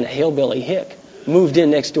 What kind of hillbilly hick moved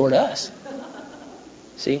in next door to us?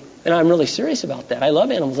 See? And I'm really serious about that. I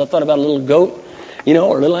love animals. I thought about a little goat, or a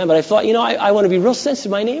little lamb, but I thought, I want to be real sensitive to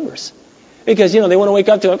my neighbors. Because, they want to wake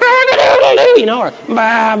up to a, or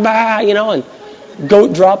bah, bah, and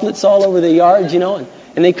goat droplets all over the yard,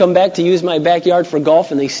 and they come back to use my backyard for golf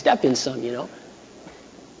and they step in some,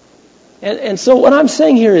 And so what I'm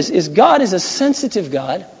saying here is God is a sensitive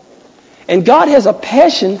God, and God has a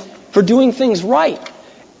passion for doing things right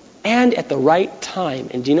and at the right time.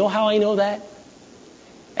 And do you know how I know that?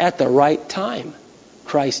 At the right time,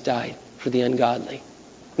 Christ died for the ungodly.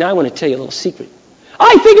 Now I want to tell you a little secret.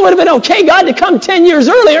 I think it would have been okay, God, to come 10 years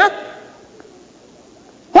earlier.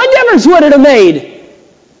 What difference would it have made?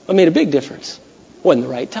 It made a big difference. It wasn't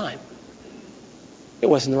the right time. It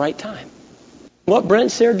wasn't the right time. What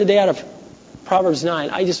Brent shared today out of Proverbs 9,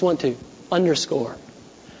 I just want to underscore.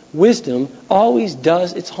 Wisdom always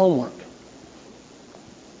does its homework.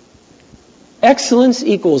 Excellence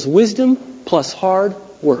equals wisdom plus hard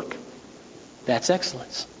work. That's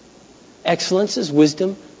excellence. Excellence is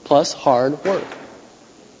wisdom plus hard work.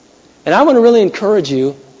 And I want to really encourage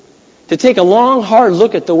you to take a long, hard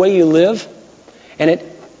look at the way you live and at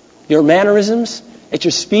your mannerisms, at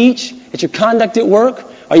your speech, at your conduct at work.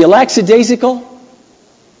 Are you lackadaisical?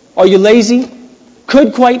 Are you lazy?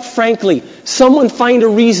 Could, quite frankly, someone find a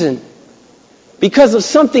reason because of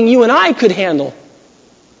something you and I could handle,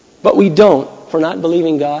 but we don't, for not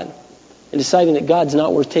believing God and deciding that God's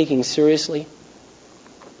not worth taking seriously?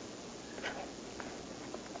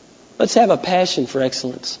 Let's have a passion for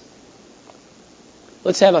excellence.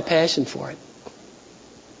 Let's have a passion for it.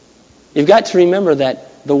 You've got to remember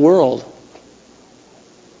that the world,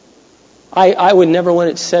 I would never want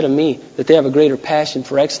it said of me that they have a greater passion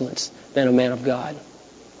for excellence than a man of God.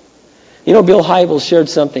 Bill Hybels shared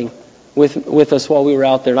something with us while we were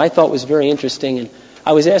out there, and I thought was very interesting. And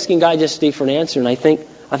I was asking God yesterday for an answer, and I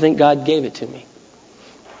think God gave it to me.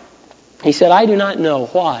 He said, I do not know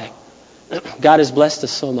why God has blessed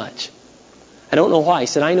us so much. I don't know why. He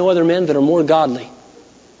said, I know other men that are more godly,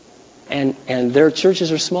 and their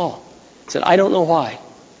churches are small. He said, I don't know why.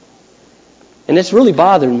 And it's really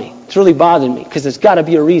bothered me. It's really bothered me because there's got to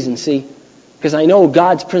be a reason, see? Because I know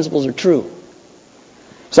God's principles are true.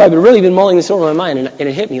 So I've really been mulling this over my mind, and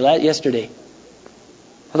it hit me yesterday.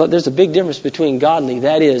 I thought there's a big difference between godly,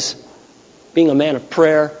 that is, being a man of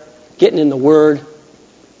prayer, getting in the Word,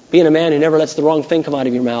 being a man who never lets the wrong thing come out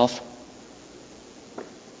of your mouth,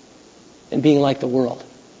 and being like the world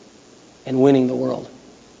and winning the world.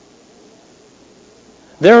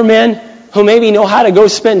 There are men who maybe know how to go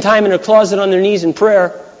spend time in a closet on their knees in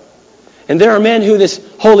prayer. And there are men who this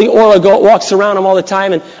holy aura walks around them all the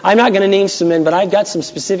time. And I'm not going to name some men, but I've got some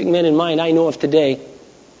specific men in mind I know of today.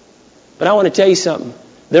 But I want to tell you something.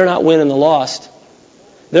 They're not winning the lost.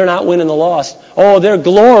 They're not winning the lost. Oh, their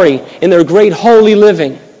glory in their great holy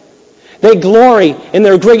living. They glory in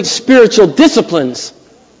their great spiritual disciplines.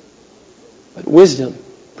 But wisdom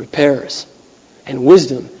prepares. And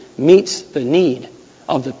wisdom meets the need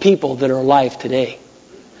of the people that are alive today.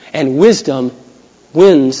 And wisdom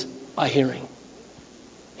wins a hearing.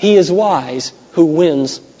 He is wise who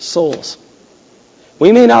wins souls.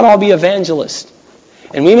 We may not all be evangelists,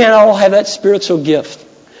 and we may not all have that spiritual gift,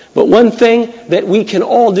 but one thing that we can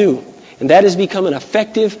all do, and that is become an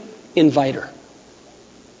effective inviter,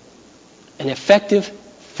 an effective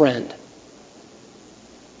friend.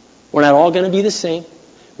 We're not all going to be the same.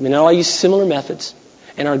 We may not all use similar methods,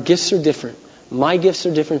 and our gifts are different. My gifts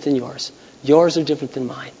are different than yours. Yours are different than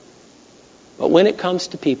mine. But when it comes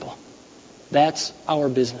to people, that's our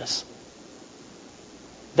business.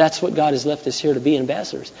 That's what God has left us here to be,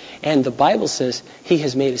 ambassadors. And the Bible says He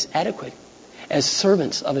has made us adequate as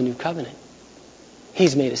servants of a new covenant.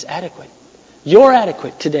 He's made us adequate. You're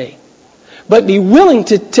adequate today. But be willing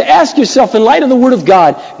to ask yourself in light of the Word of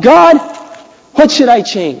God, God, what should I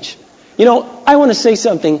change? You know, I want to say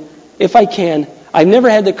something, if I can. I've never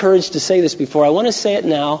had the courage to say this before. I want to say it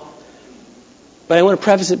now, but I want to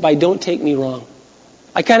preface it by don't take me wrong.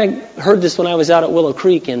 I kind of heard this when I was out at Willow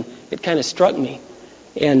Creek, and it kind of struck me.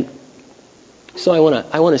 And so I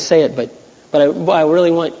want to say it, but I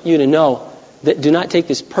really want you to know that do not take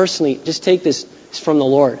this personally. Just take this from the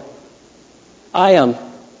Lord. I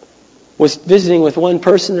was visiting with one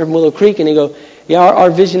person from Willow Creek, and he go, yeah,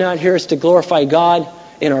 our vision out here is to glorify God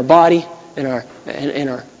in our body, in our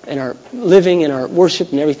living, in our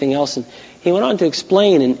worship, and everything else. And he went on to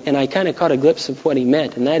explain, and I kind of caught a glimpse of what he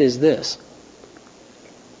meant, and that is this: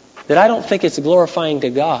 that I don't think it's glorifying to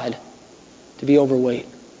God to be overweight.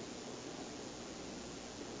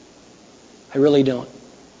 I really don't.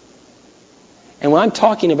 And when I'm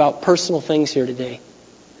talking about personal things here today,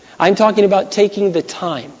 I'm talking about taking the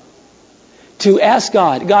time to ask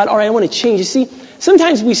God, all right, I want to change. You see,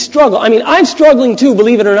 sometimes we struggle. I mean, I'm struggling too,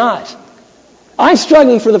 believe it or not. I'm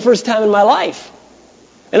struggling for the first time in my life.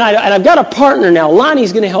 And I've got a partner now.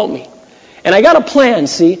 Lonnie's going to help me. And I got a plan,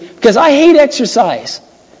 see, because I hate exercise.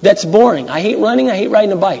 That's boring. I hate running. I hate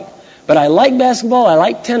riding a bike. But I like basketball. I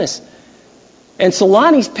like tennis. And so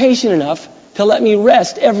Lonnie's patient enough to let me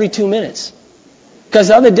rest every 2 minutes. Because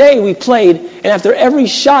the other day we played, and after every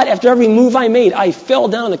shot, after every move I made, I fell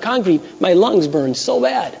down on the concrete. My lungs burned so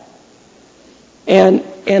bad. And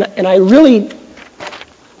I really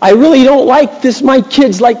don't like this. My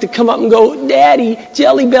kids like to come up and go, Daddy,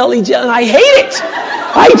 Jelly Belly, and I hate it.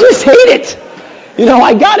 I just hate it. You know,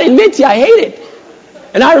 I got to admit to you, I hate it.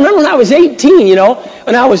 And I remember when I was 18, you know,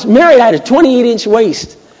 when I was married, I had a 28-inch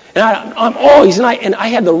waist. And I'm always, and I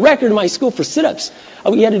had the record in my school for sit-ups.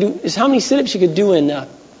 All you had to do is how many sit-ups you could do in,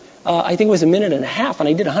 I think it was a minute and a half, and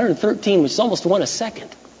I did 113, which is almost one a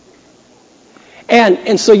second.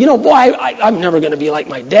 And so, you know, boy, I'm never going to be like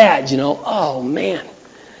my dad, you know. Oh, man.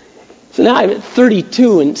 So now I'm at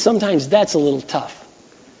 32, and sometimes that's a little tough.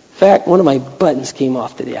 In fact, one of my buttons came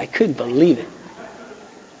off today. I couldn't believe it.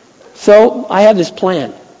 So I have this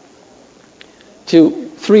plan to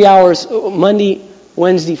 3 hours, Monday,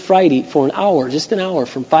 Wednesday, Friday, for an hour, just an hour,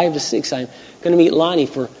 from 5 to 6. I'm going to meet Lonnie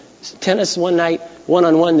for tennis one night,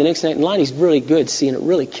 one-on-one the next night. And Lonnie's really good, see, and it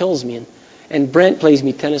really kills me. And Brent plays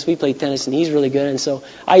me tennis. We play tennis, and he's really good. And so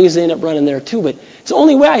I usually end up running there too. But it's the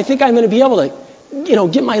only way I think I'm going to be able to, you know,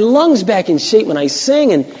 get my lungs back in shape when I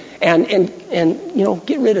sing and you know,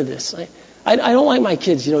 get rid of this. I don't like my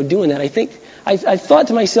kids, you know, doing that. I thought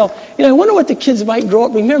to myself, you know, I wonder what the kids might grow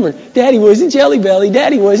up remembering. Daddy was a Jelly Belly.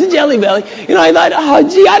 Daddy was a Jelly Belly. You know, I thought, oh,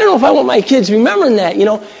 gee, I don't know if I want my kids remembering that, you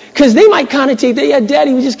know, because they might connotate that, yeah,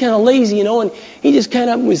 Daddy was just kind of lazy, you know, and he just kind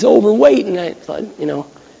of was overweight. And I thought, you know,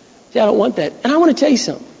 gee, I don't want that. And I want to tell you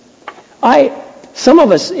something. Some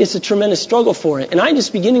of us, it's a tremendous struggle for it. And I'm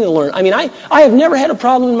just beginning to learn. I mean, I have never had a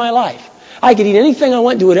problem in my life. I could eat anything I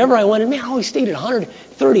want, do whatever I wanted. Man, I always stayed at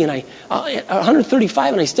 130 and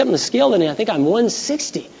 135, and I stepped on the scale and I think I'm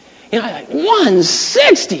 160. You know, I'm like,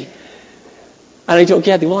 160? And I told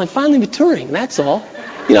Kathy, well, I'm finally maturing, that's all.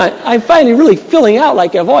 You know, I'm finally really filling out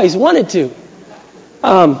like I've always wanted to.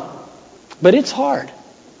 But it's hard.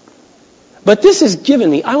 But this has given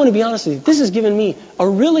me, I want to be honest with you, this has given me a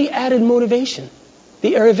really added motivation,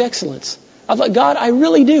 the area of excellence. I thought, God, I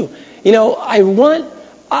really do. You know, I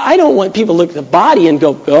don't want people to look at the body and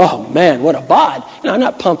go, oh, man, what a bod. You know, I'm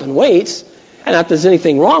not pumping weights. And not that there's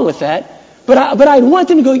anything wrong with that. But I'd want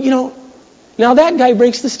them to go, you know, now that guy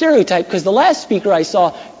breaks the stereotype, because the last speaker I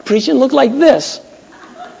saw preaching looked like this.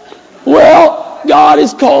 Well, God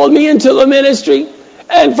has called me into the ministry,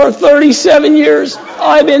 and for 37 years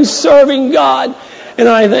I've been serving God. And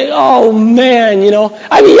I think, oh, man, you know.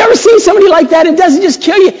 I mean, you ever seen somebody like that? It doesn't just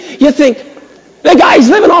kill you. You think, the guy's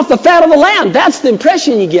living off the fat of the land. That's the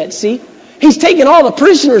impression you get, see? He's taking all the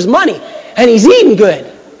parishioners' money, and he's eating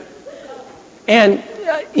good. And,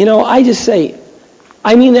 you know, I just say,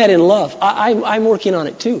 I mean that in love. I'm working on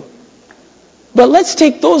it too. But let's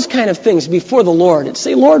take those kind of things before the Lord and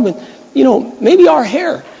say, Lord, you know, maybe our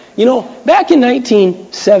hair. You know, back in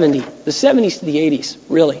 1970, the 70s to the 80s,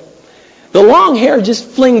 really, the long hair just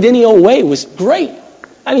flinged any old way was great.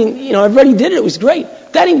 I mean, you know, everybody did it. It was great.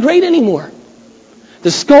 That ain't great anymore.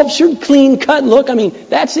 The sculptured, clean-cut look, I mean,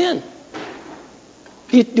 that's in.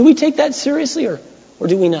 Do we take that seriously or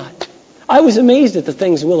do we not? I was amazed at the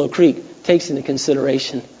things Willow Creek takes into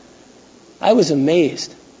consideration. I was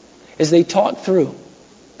amazed as they talked through.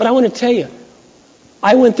 But I want to tell you,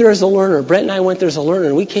 I went there as a learner. Brent and I went there as a learner,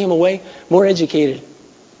 and we came away more educated.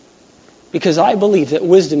 Because I believe that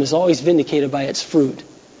wisdom is always vindicated by its fruit.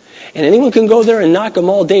 And anyone can go there and knock them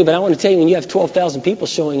all day, but I want to tell you, when you have 12,000 people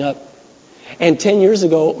showing up, and 10 years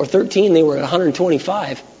ago, or 13, they were at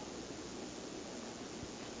 125,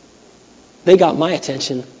 they got my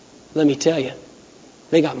attention, let me tell you.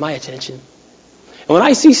 They got my attention. And when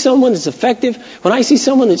I see someone that's effective, when I see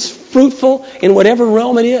someone that's fruitful in whatever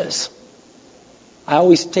realm it is, I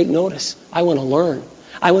always take notice. I want to learn.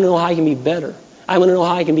 I want to know how I can be better. I want to know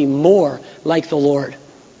how I can be more like the Lord.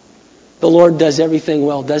 The Lord does everything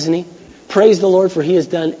well, doesn't He? Praise the Lord, for He has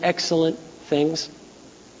done excellent things.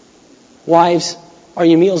 Wives, are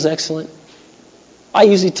your meals excellent? I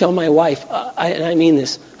usually tell my wife, and I mean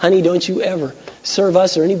this, honey, don't you ever serve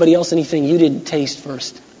us or anybody else anything you didn't taste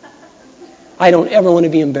first. I don't ever want to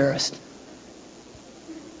be embarrassed.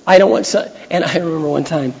 I don't want and I remember one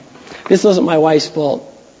time, this wasn't my wife's fault.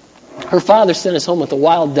 Her father sent us home with a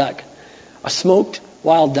wild duck, a smoked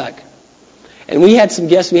wild duck. And we had some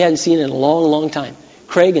guests we hadn't seen in a long, long time.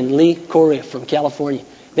 Craig and Lee Correa from California.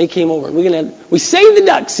 They came over. We saved the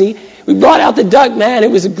duck, see? We brought out the duck, man. It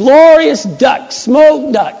was a glorious duck,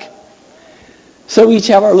 smoked duck. So we each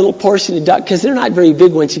have our little portion of duck, because they're not very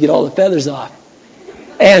big once you get all the feathers off.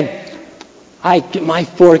 And I get my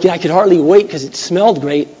fork, and I could hardly wait because it smelled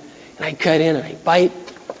great. And I cut in and I bite.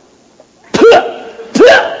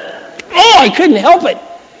 Oh, I couldn't help it.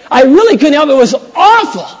 I really couldn't help it. It was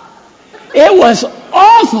awful. It was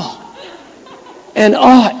awful.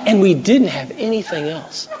 And we didn't have anything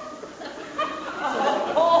else.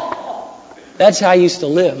 That's how I used to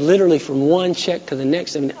live, literally from one check to the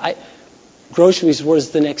next. I mean, groceries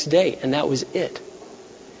was the next day, and that was it.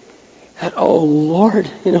 And, oh, Lord,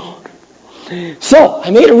 So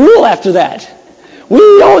I made a rule after that. We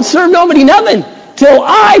don't serve nobody nothing till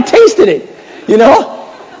I tasted it,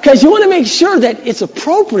 because you want to make sure that it's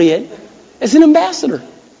appropriate as an ambassador.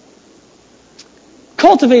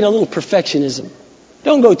 Cultivate a little perfectionism.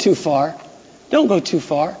 Don't go too far. Don't go too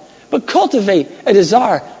far. But cultivate a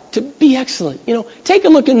desire to be excellent. Take a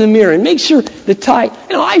look in the mirror and make sure the tie.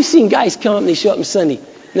 I've seen guys come up and they show up on Sunday,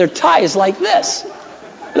 and their tie is like this.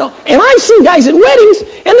 And I've seen guys at weddings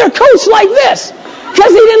and their coat's like this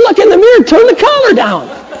because they didn't look in the mirror and turn the collar down.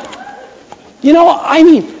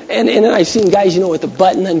 And then I've seen guys, with the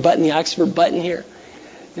button, unbutton the Oxford button here.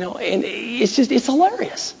 And it's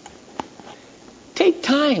hilarious. Take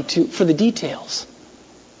time for the details.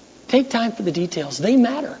 Take time for the details. They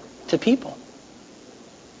matter to people.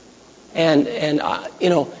 And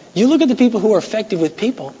you look at the people who are effective with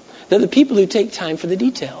people. They're the people who take time for the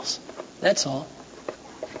details. That's all.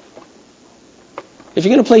 If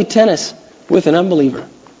you're going to play tennis with an unbeliever,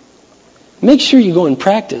 make sure you go and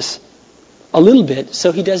practice a little bit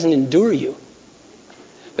so he doesn't endure you.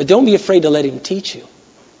 But don't be afraid to let him teach you.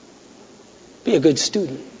 Be a good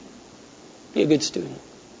student. Be a good student.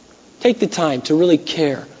 Take the time to really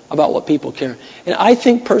care about what people care. And I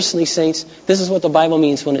think personally, saints, this is what the Bible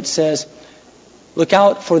means when it says, look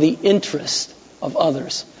out for the interest of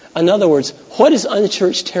others. In other words, what is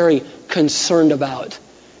unchurched Terry concerned about?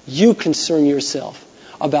 You concern yourself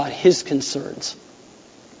about his concerns.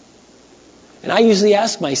 And I usually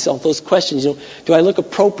ask myself those questions. Do I look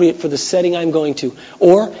appropriate for the setting I'm going to?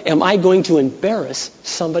 Or am I going to embarrass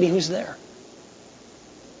somebody who's there?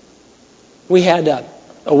 We had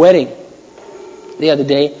a wedding the other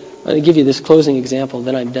day. I'm going to give you this closing example,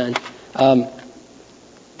 then I'm done.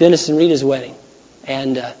 Dennis and Rita's wedding.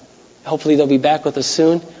 And hopefully they'll be back with us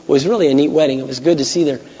soon. It was really a neat wedding. It was good to see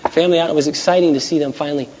their family out. It was exciting to see them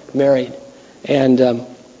finally married. And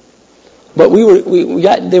but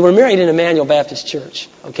they were married in Emmanuel Baptist Church.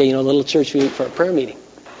 Okay, the little church we meet for a prayer meeting.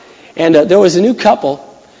 And there was a new couple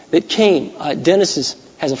that came. Dennis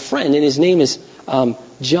has a friend, and his name is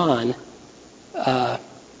John.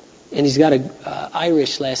 And he's got an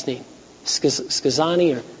Irish last name,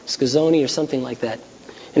 Scazzoni or something like that.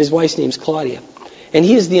 And his wife's name's Claudia. And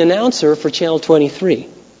he is the announcer for Channel 23.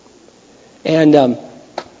 And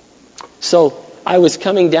so I was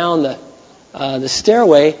coming down the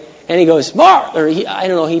stairway, and he goes, Mark! Or I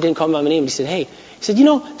don't know, he didn't call me by my name. He said, hey. He said,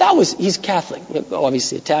 he's Catholic,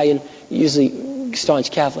 obviously Italian, usually staunch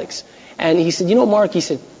Catholics. And he said, Mark, he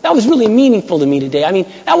said, that was really meaningful to me today. I mean,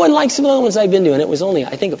 that wasn't like some of the other ones I've been doing. It was only,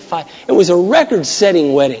 I think, it was a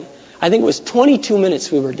record-setting wedding. I think it was 22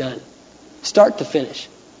 minutes we were done, start to finish.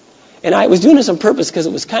 And I was doing this on purpose because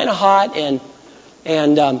it was kind of hot, and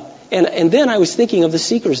then I was thinking of the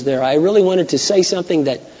seekers there. I really wanted to say something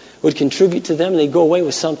that would contribute to them, and they'd go away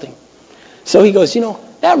with something. So he goes,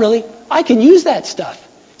 I can use that stuff.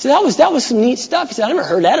 He said, that was some neat stuff. He said, I never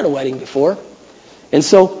heard that at a wedding before. And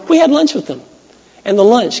so we had lunch with them. And the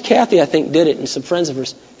lunch, Kathy, I think, did it, and some friends of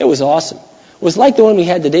hers. It was awesome. It was like the one we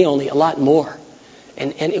had today, only a lot more.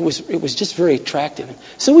 And it was just very attractive.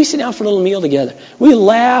 So we sit down for a little meal together. We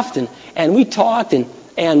laughed and we talked,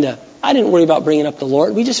 and I didn't worry about bringing up the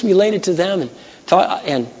Lord. We just related to them and talked.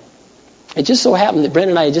 And it just so happened that Brent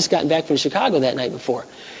and I had just gotten back from Chicago that night before.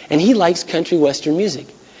 And he likes country western music.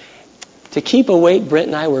 To keep awake, Brent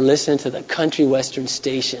and I were listening to the country western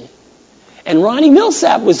station. And Ronnie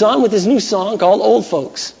Millsap was on with his new song called Old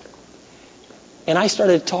Folks. And I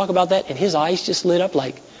started to talk about that, and his eyes just lit up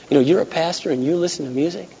like, you're a pastor and you listen to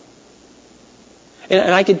music.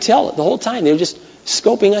 And I could tell it the whole time. They were just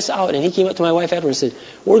scoping us out. And he came up to my wife afterwards and said,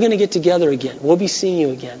 we're going to get together again. We'll be seeing you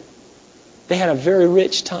again. They had a very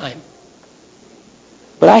rich time.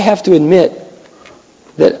 But I have to admit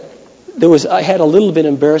that I had a little bit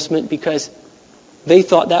of embarrassment because they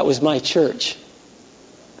thought that was my church.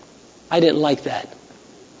 I didn't like that.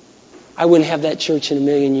 I wouldn't have that church in a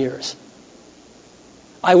million years.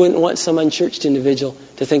 I wouldn't want some unchurched individual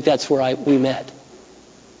to think that's where we met.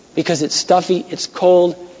 Because it's stuffy, it's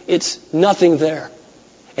cold, it's nothing there.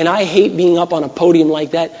 And I hate being up on a podium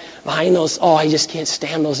like that behind those. I just can't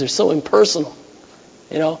stand those. They're so impersonal.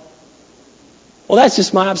 Well, that's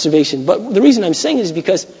just my observation. But the reason I'm saying it is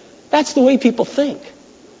because that's the way people think.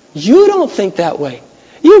 You don't think that way.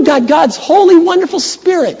 You've got God's holy, wonderful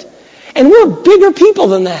Spirit. And we're bigger people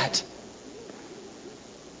than that.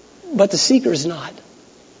 But the seeker is not.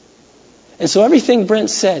 And so everything Brent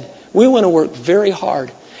said, we want to work very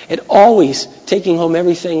hard at always taking home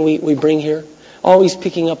everything we bring here, always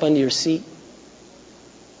picking up under your seat.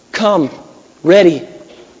 Come ready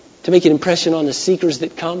to make an impression on the seekers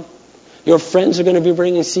that come. Your friends are going to be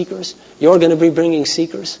bringing seekers. You're going to be bringing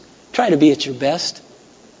seekers. Try to be at your best.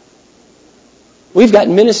 We've got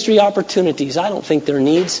ministry opportunities. I don't think they're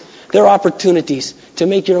needs. They're opportunities to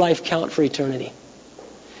make your life count for eternity.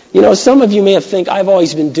 Some of you may have think I've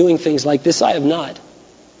always been doing things like this. I have not.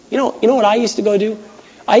 You know what I used to go do?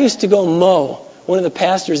 I used to go mow one of the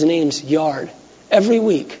pastors' name's yard. Every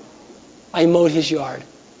week, I mowed his yard.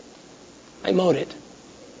 I mowed it.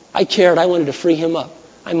 I cared. I wanted to free him up.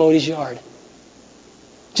 I mowed his yard.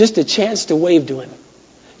 Just a chance to wave to him.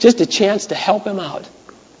 Just a chance to help him out.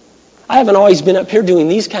 I haven't always been up here doing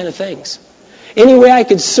these kind of things. Any way I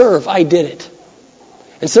could serve, I did it.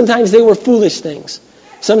 And sometimes they were foolish things.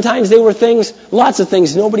 Sometimes they were things, lots of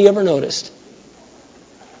things nobody ever noticed.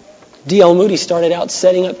 D.L. Moody started out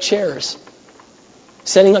setting up chairs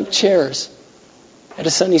at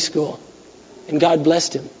a Sunday school. And God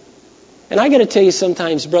blessed him. And I got to tell you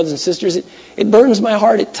sometimes, brothers and sisters, it burns my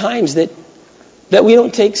heart at times that we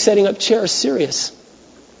don't take setting up chairs serious.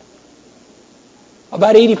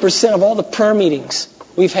 About 80% of all the prayer meetings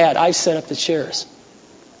we've had, I've set up the chairs.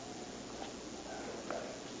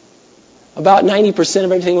 About 90%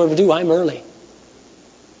 of everything we ever do, I'm early.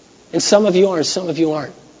 And some of you are, and some of you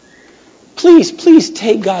aren't. Please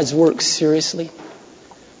take God's work seriously.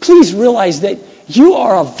 Please realize that you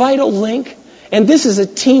are a vital link, and this is a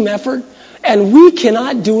team effort, and we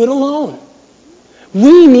cannot do it alone.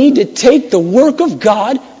 We need to take the work of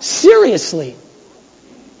God seriously.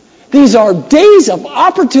 These are days of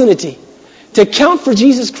opportunity to count for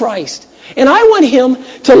Jesus Christ. And I want Him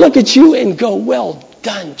to look at you and go, well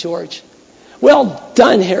done, George. Well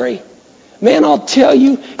done, Harry. Man, I'll tell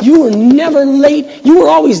you, you were never late. You were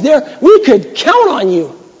always there. We could count on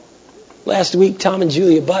you. Last week, Tom and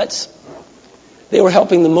Julia Butts, they were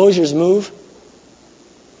helping the Mosiers move.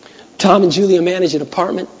 Tom and Julia manage an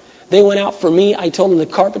apartment. They went out for me. I told them the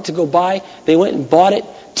carpet to go by. They went and bought it.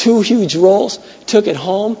 2 huge rolls. Took it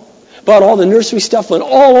home. Bought all the nursery stuff. Went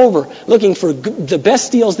all over looking for the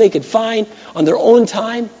best deals they could find on their own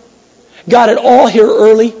time. Got it all here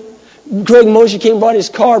early. Greg Mosier came, brought his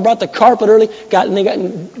car, brought the carpet early.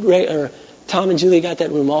 Tom and Julia got that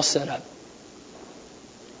room all set up.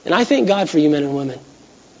 And I thank God for you men and women.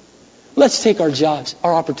 Let's take our jobs,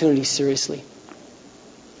 our opportunities seriously.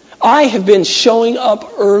 I have been showing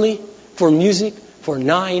up early for music for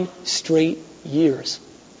 9 straight years.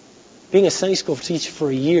 Being a Sunday school teacher for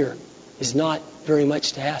a year is not very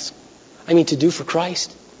much to ask. I mean, to do for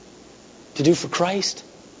Christ. To do for Christ.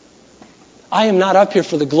 I am not up here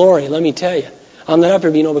for the glory, let me tell you. I'm not up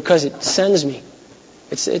here, because it sends me.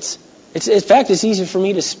 In fact, it's easier for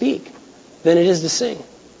me to speak than it is to sing.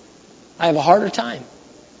 I have a harder time.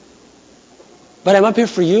 But I'm up here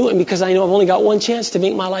for you, and because I know I've only got one chance to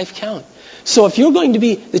make my life count. So if you're going to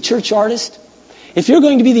be the church artist, if you're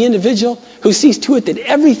going to be the individual who sees to it that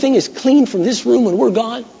everything is clean from this room when we're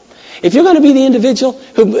gone, if you're going to be the individual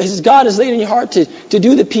who God has laid in your heart to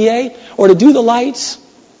do the PA or to do the lights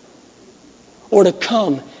or to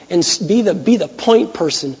come and be the point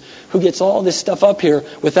person who gets all this stuff up here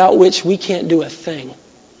without which we can't do a thing,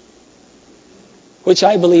 which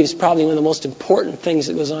I believe is probably one of the most important things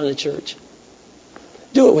that goes on in the church.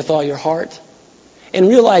 Do it with all your heart. And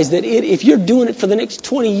realize that if you're doing it for the next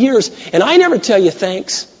 20 years, and I never tell you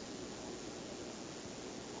thanks,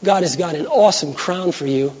 God has got an awesome crown for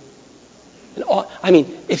you.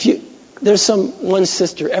 There's one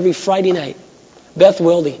sister every Friday night, Beth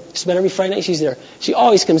Wilde, just about every Friday night she's there. She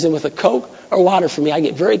always comes in with a Coke or water for me. I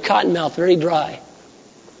get very cotton mouth, very dry.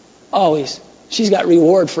 Always. She's got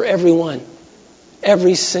reward for every one.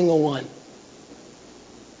 Every single one.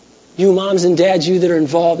 You moms and dads, you that are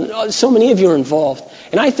involved, so many of you are involved.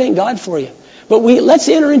 And I thank God for you. But let's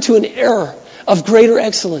enter into an era of greater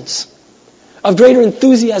excellence, of greater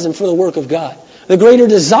enthusiasm for the work of God, the greater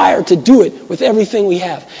desire to do it with everything we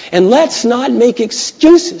have. And let's not make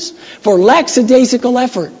excuses for lackadaisical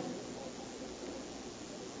effort.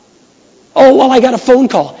 Oh, well, I got a phone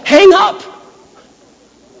call. Hang up.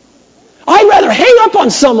 I'd rather hang up on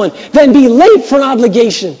someone than be late for an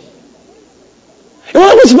obligation.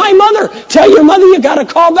 Well, it was my mother. Tell your mother you got to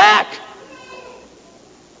call back.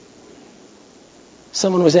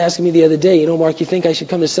 Someone was asking me the other day, Mark, you think I should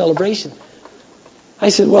come to Celebration? I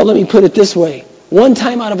said, well, let me put it this way. One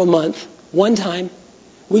time out of a month,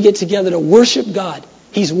 we get together to worship God.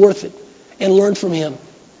 He's worth it. And learn from Him.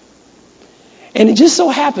 And it just so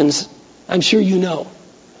happens, I'm sure you know,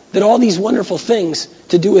 that all these wonderful things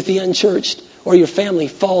to do with the unchurched or your family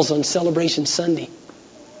falls on Celebration Sunday.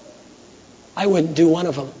 I wouldn't do one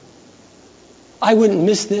of them. I wouldn't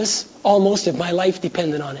miss this almost if my life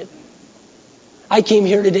depended on it. I came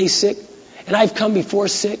here today sick, and I've come before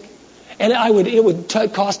sick, and it would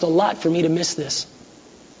cost a lot for me to miss this,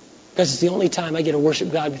 because it's the only time I get to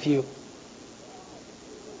worship God with you.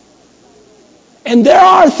 And there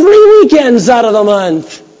are 3 weekends out of the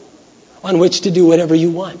month on which to do whatever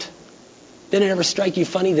you want. Didn't it ever strike you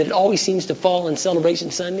funny that it always seems to fall on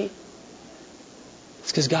Celebration Sunday?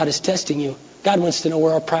 It's because God is testing you. God wants to know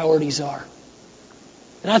where our priorities are.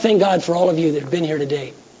 And I thank God for all of you that have been here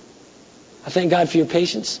today. I thank God for your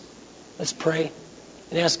patience. Let's pray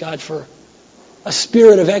and ask God for a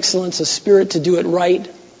spirit of excellence, a spirit to do it right.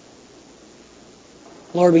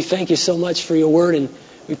 Lord, we thank you so much for your word, and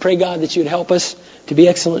we pray, God, that you'd help us to be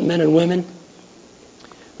excellent men and women.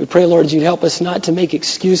 We pray, Lord, you'd help us not to make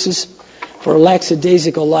excuses for a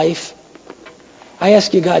lackadaisical life. I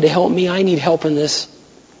ask you, God, to help me. I need help in this.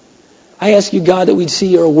 I ask you, God, that we'd see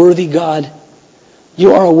you're a worthy God.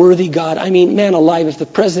 You are a worthy God. I mean, man alive, if the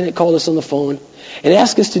president called us on the phone and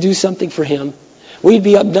asked us to do something for him, we'd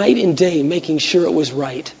be up night and day making sure it was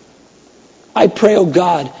right. I pray, oh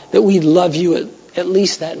God, that we'd love you at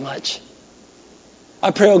least that much.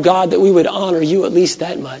 I pray, oh God, that we would honor you at least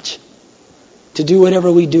that much. To do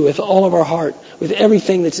whatever we do with all of our heart, with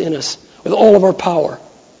everything that's in us, with all of our power.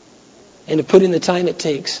 And to put in the time it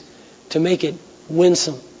takes to make it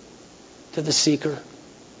winsome to the seeker.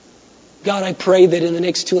 God, I pray that in the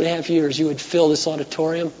next 2.5 years you would fill this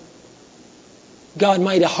auditorium. God,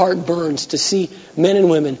 my heart burns to see men and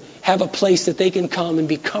women have a place that they can come and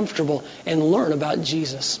be comfortable and learn about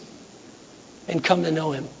Jesus and come to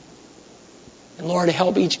know Him. And Lord,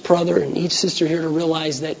 help each brother and each sister here to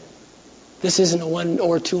realize that this isn't a 1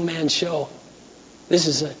 or 2 man show. This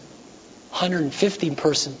is a 150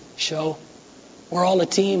 person show. We're all a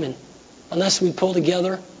team, and unless we pull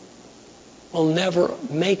together, we'll never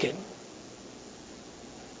make it.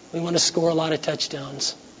 We want to score a lot of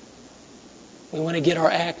touchdowns. We want to get our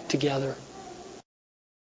act together.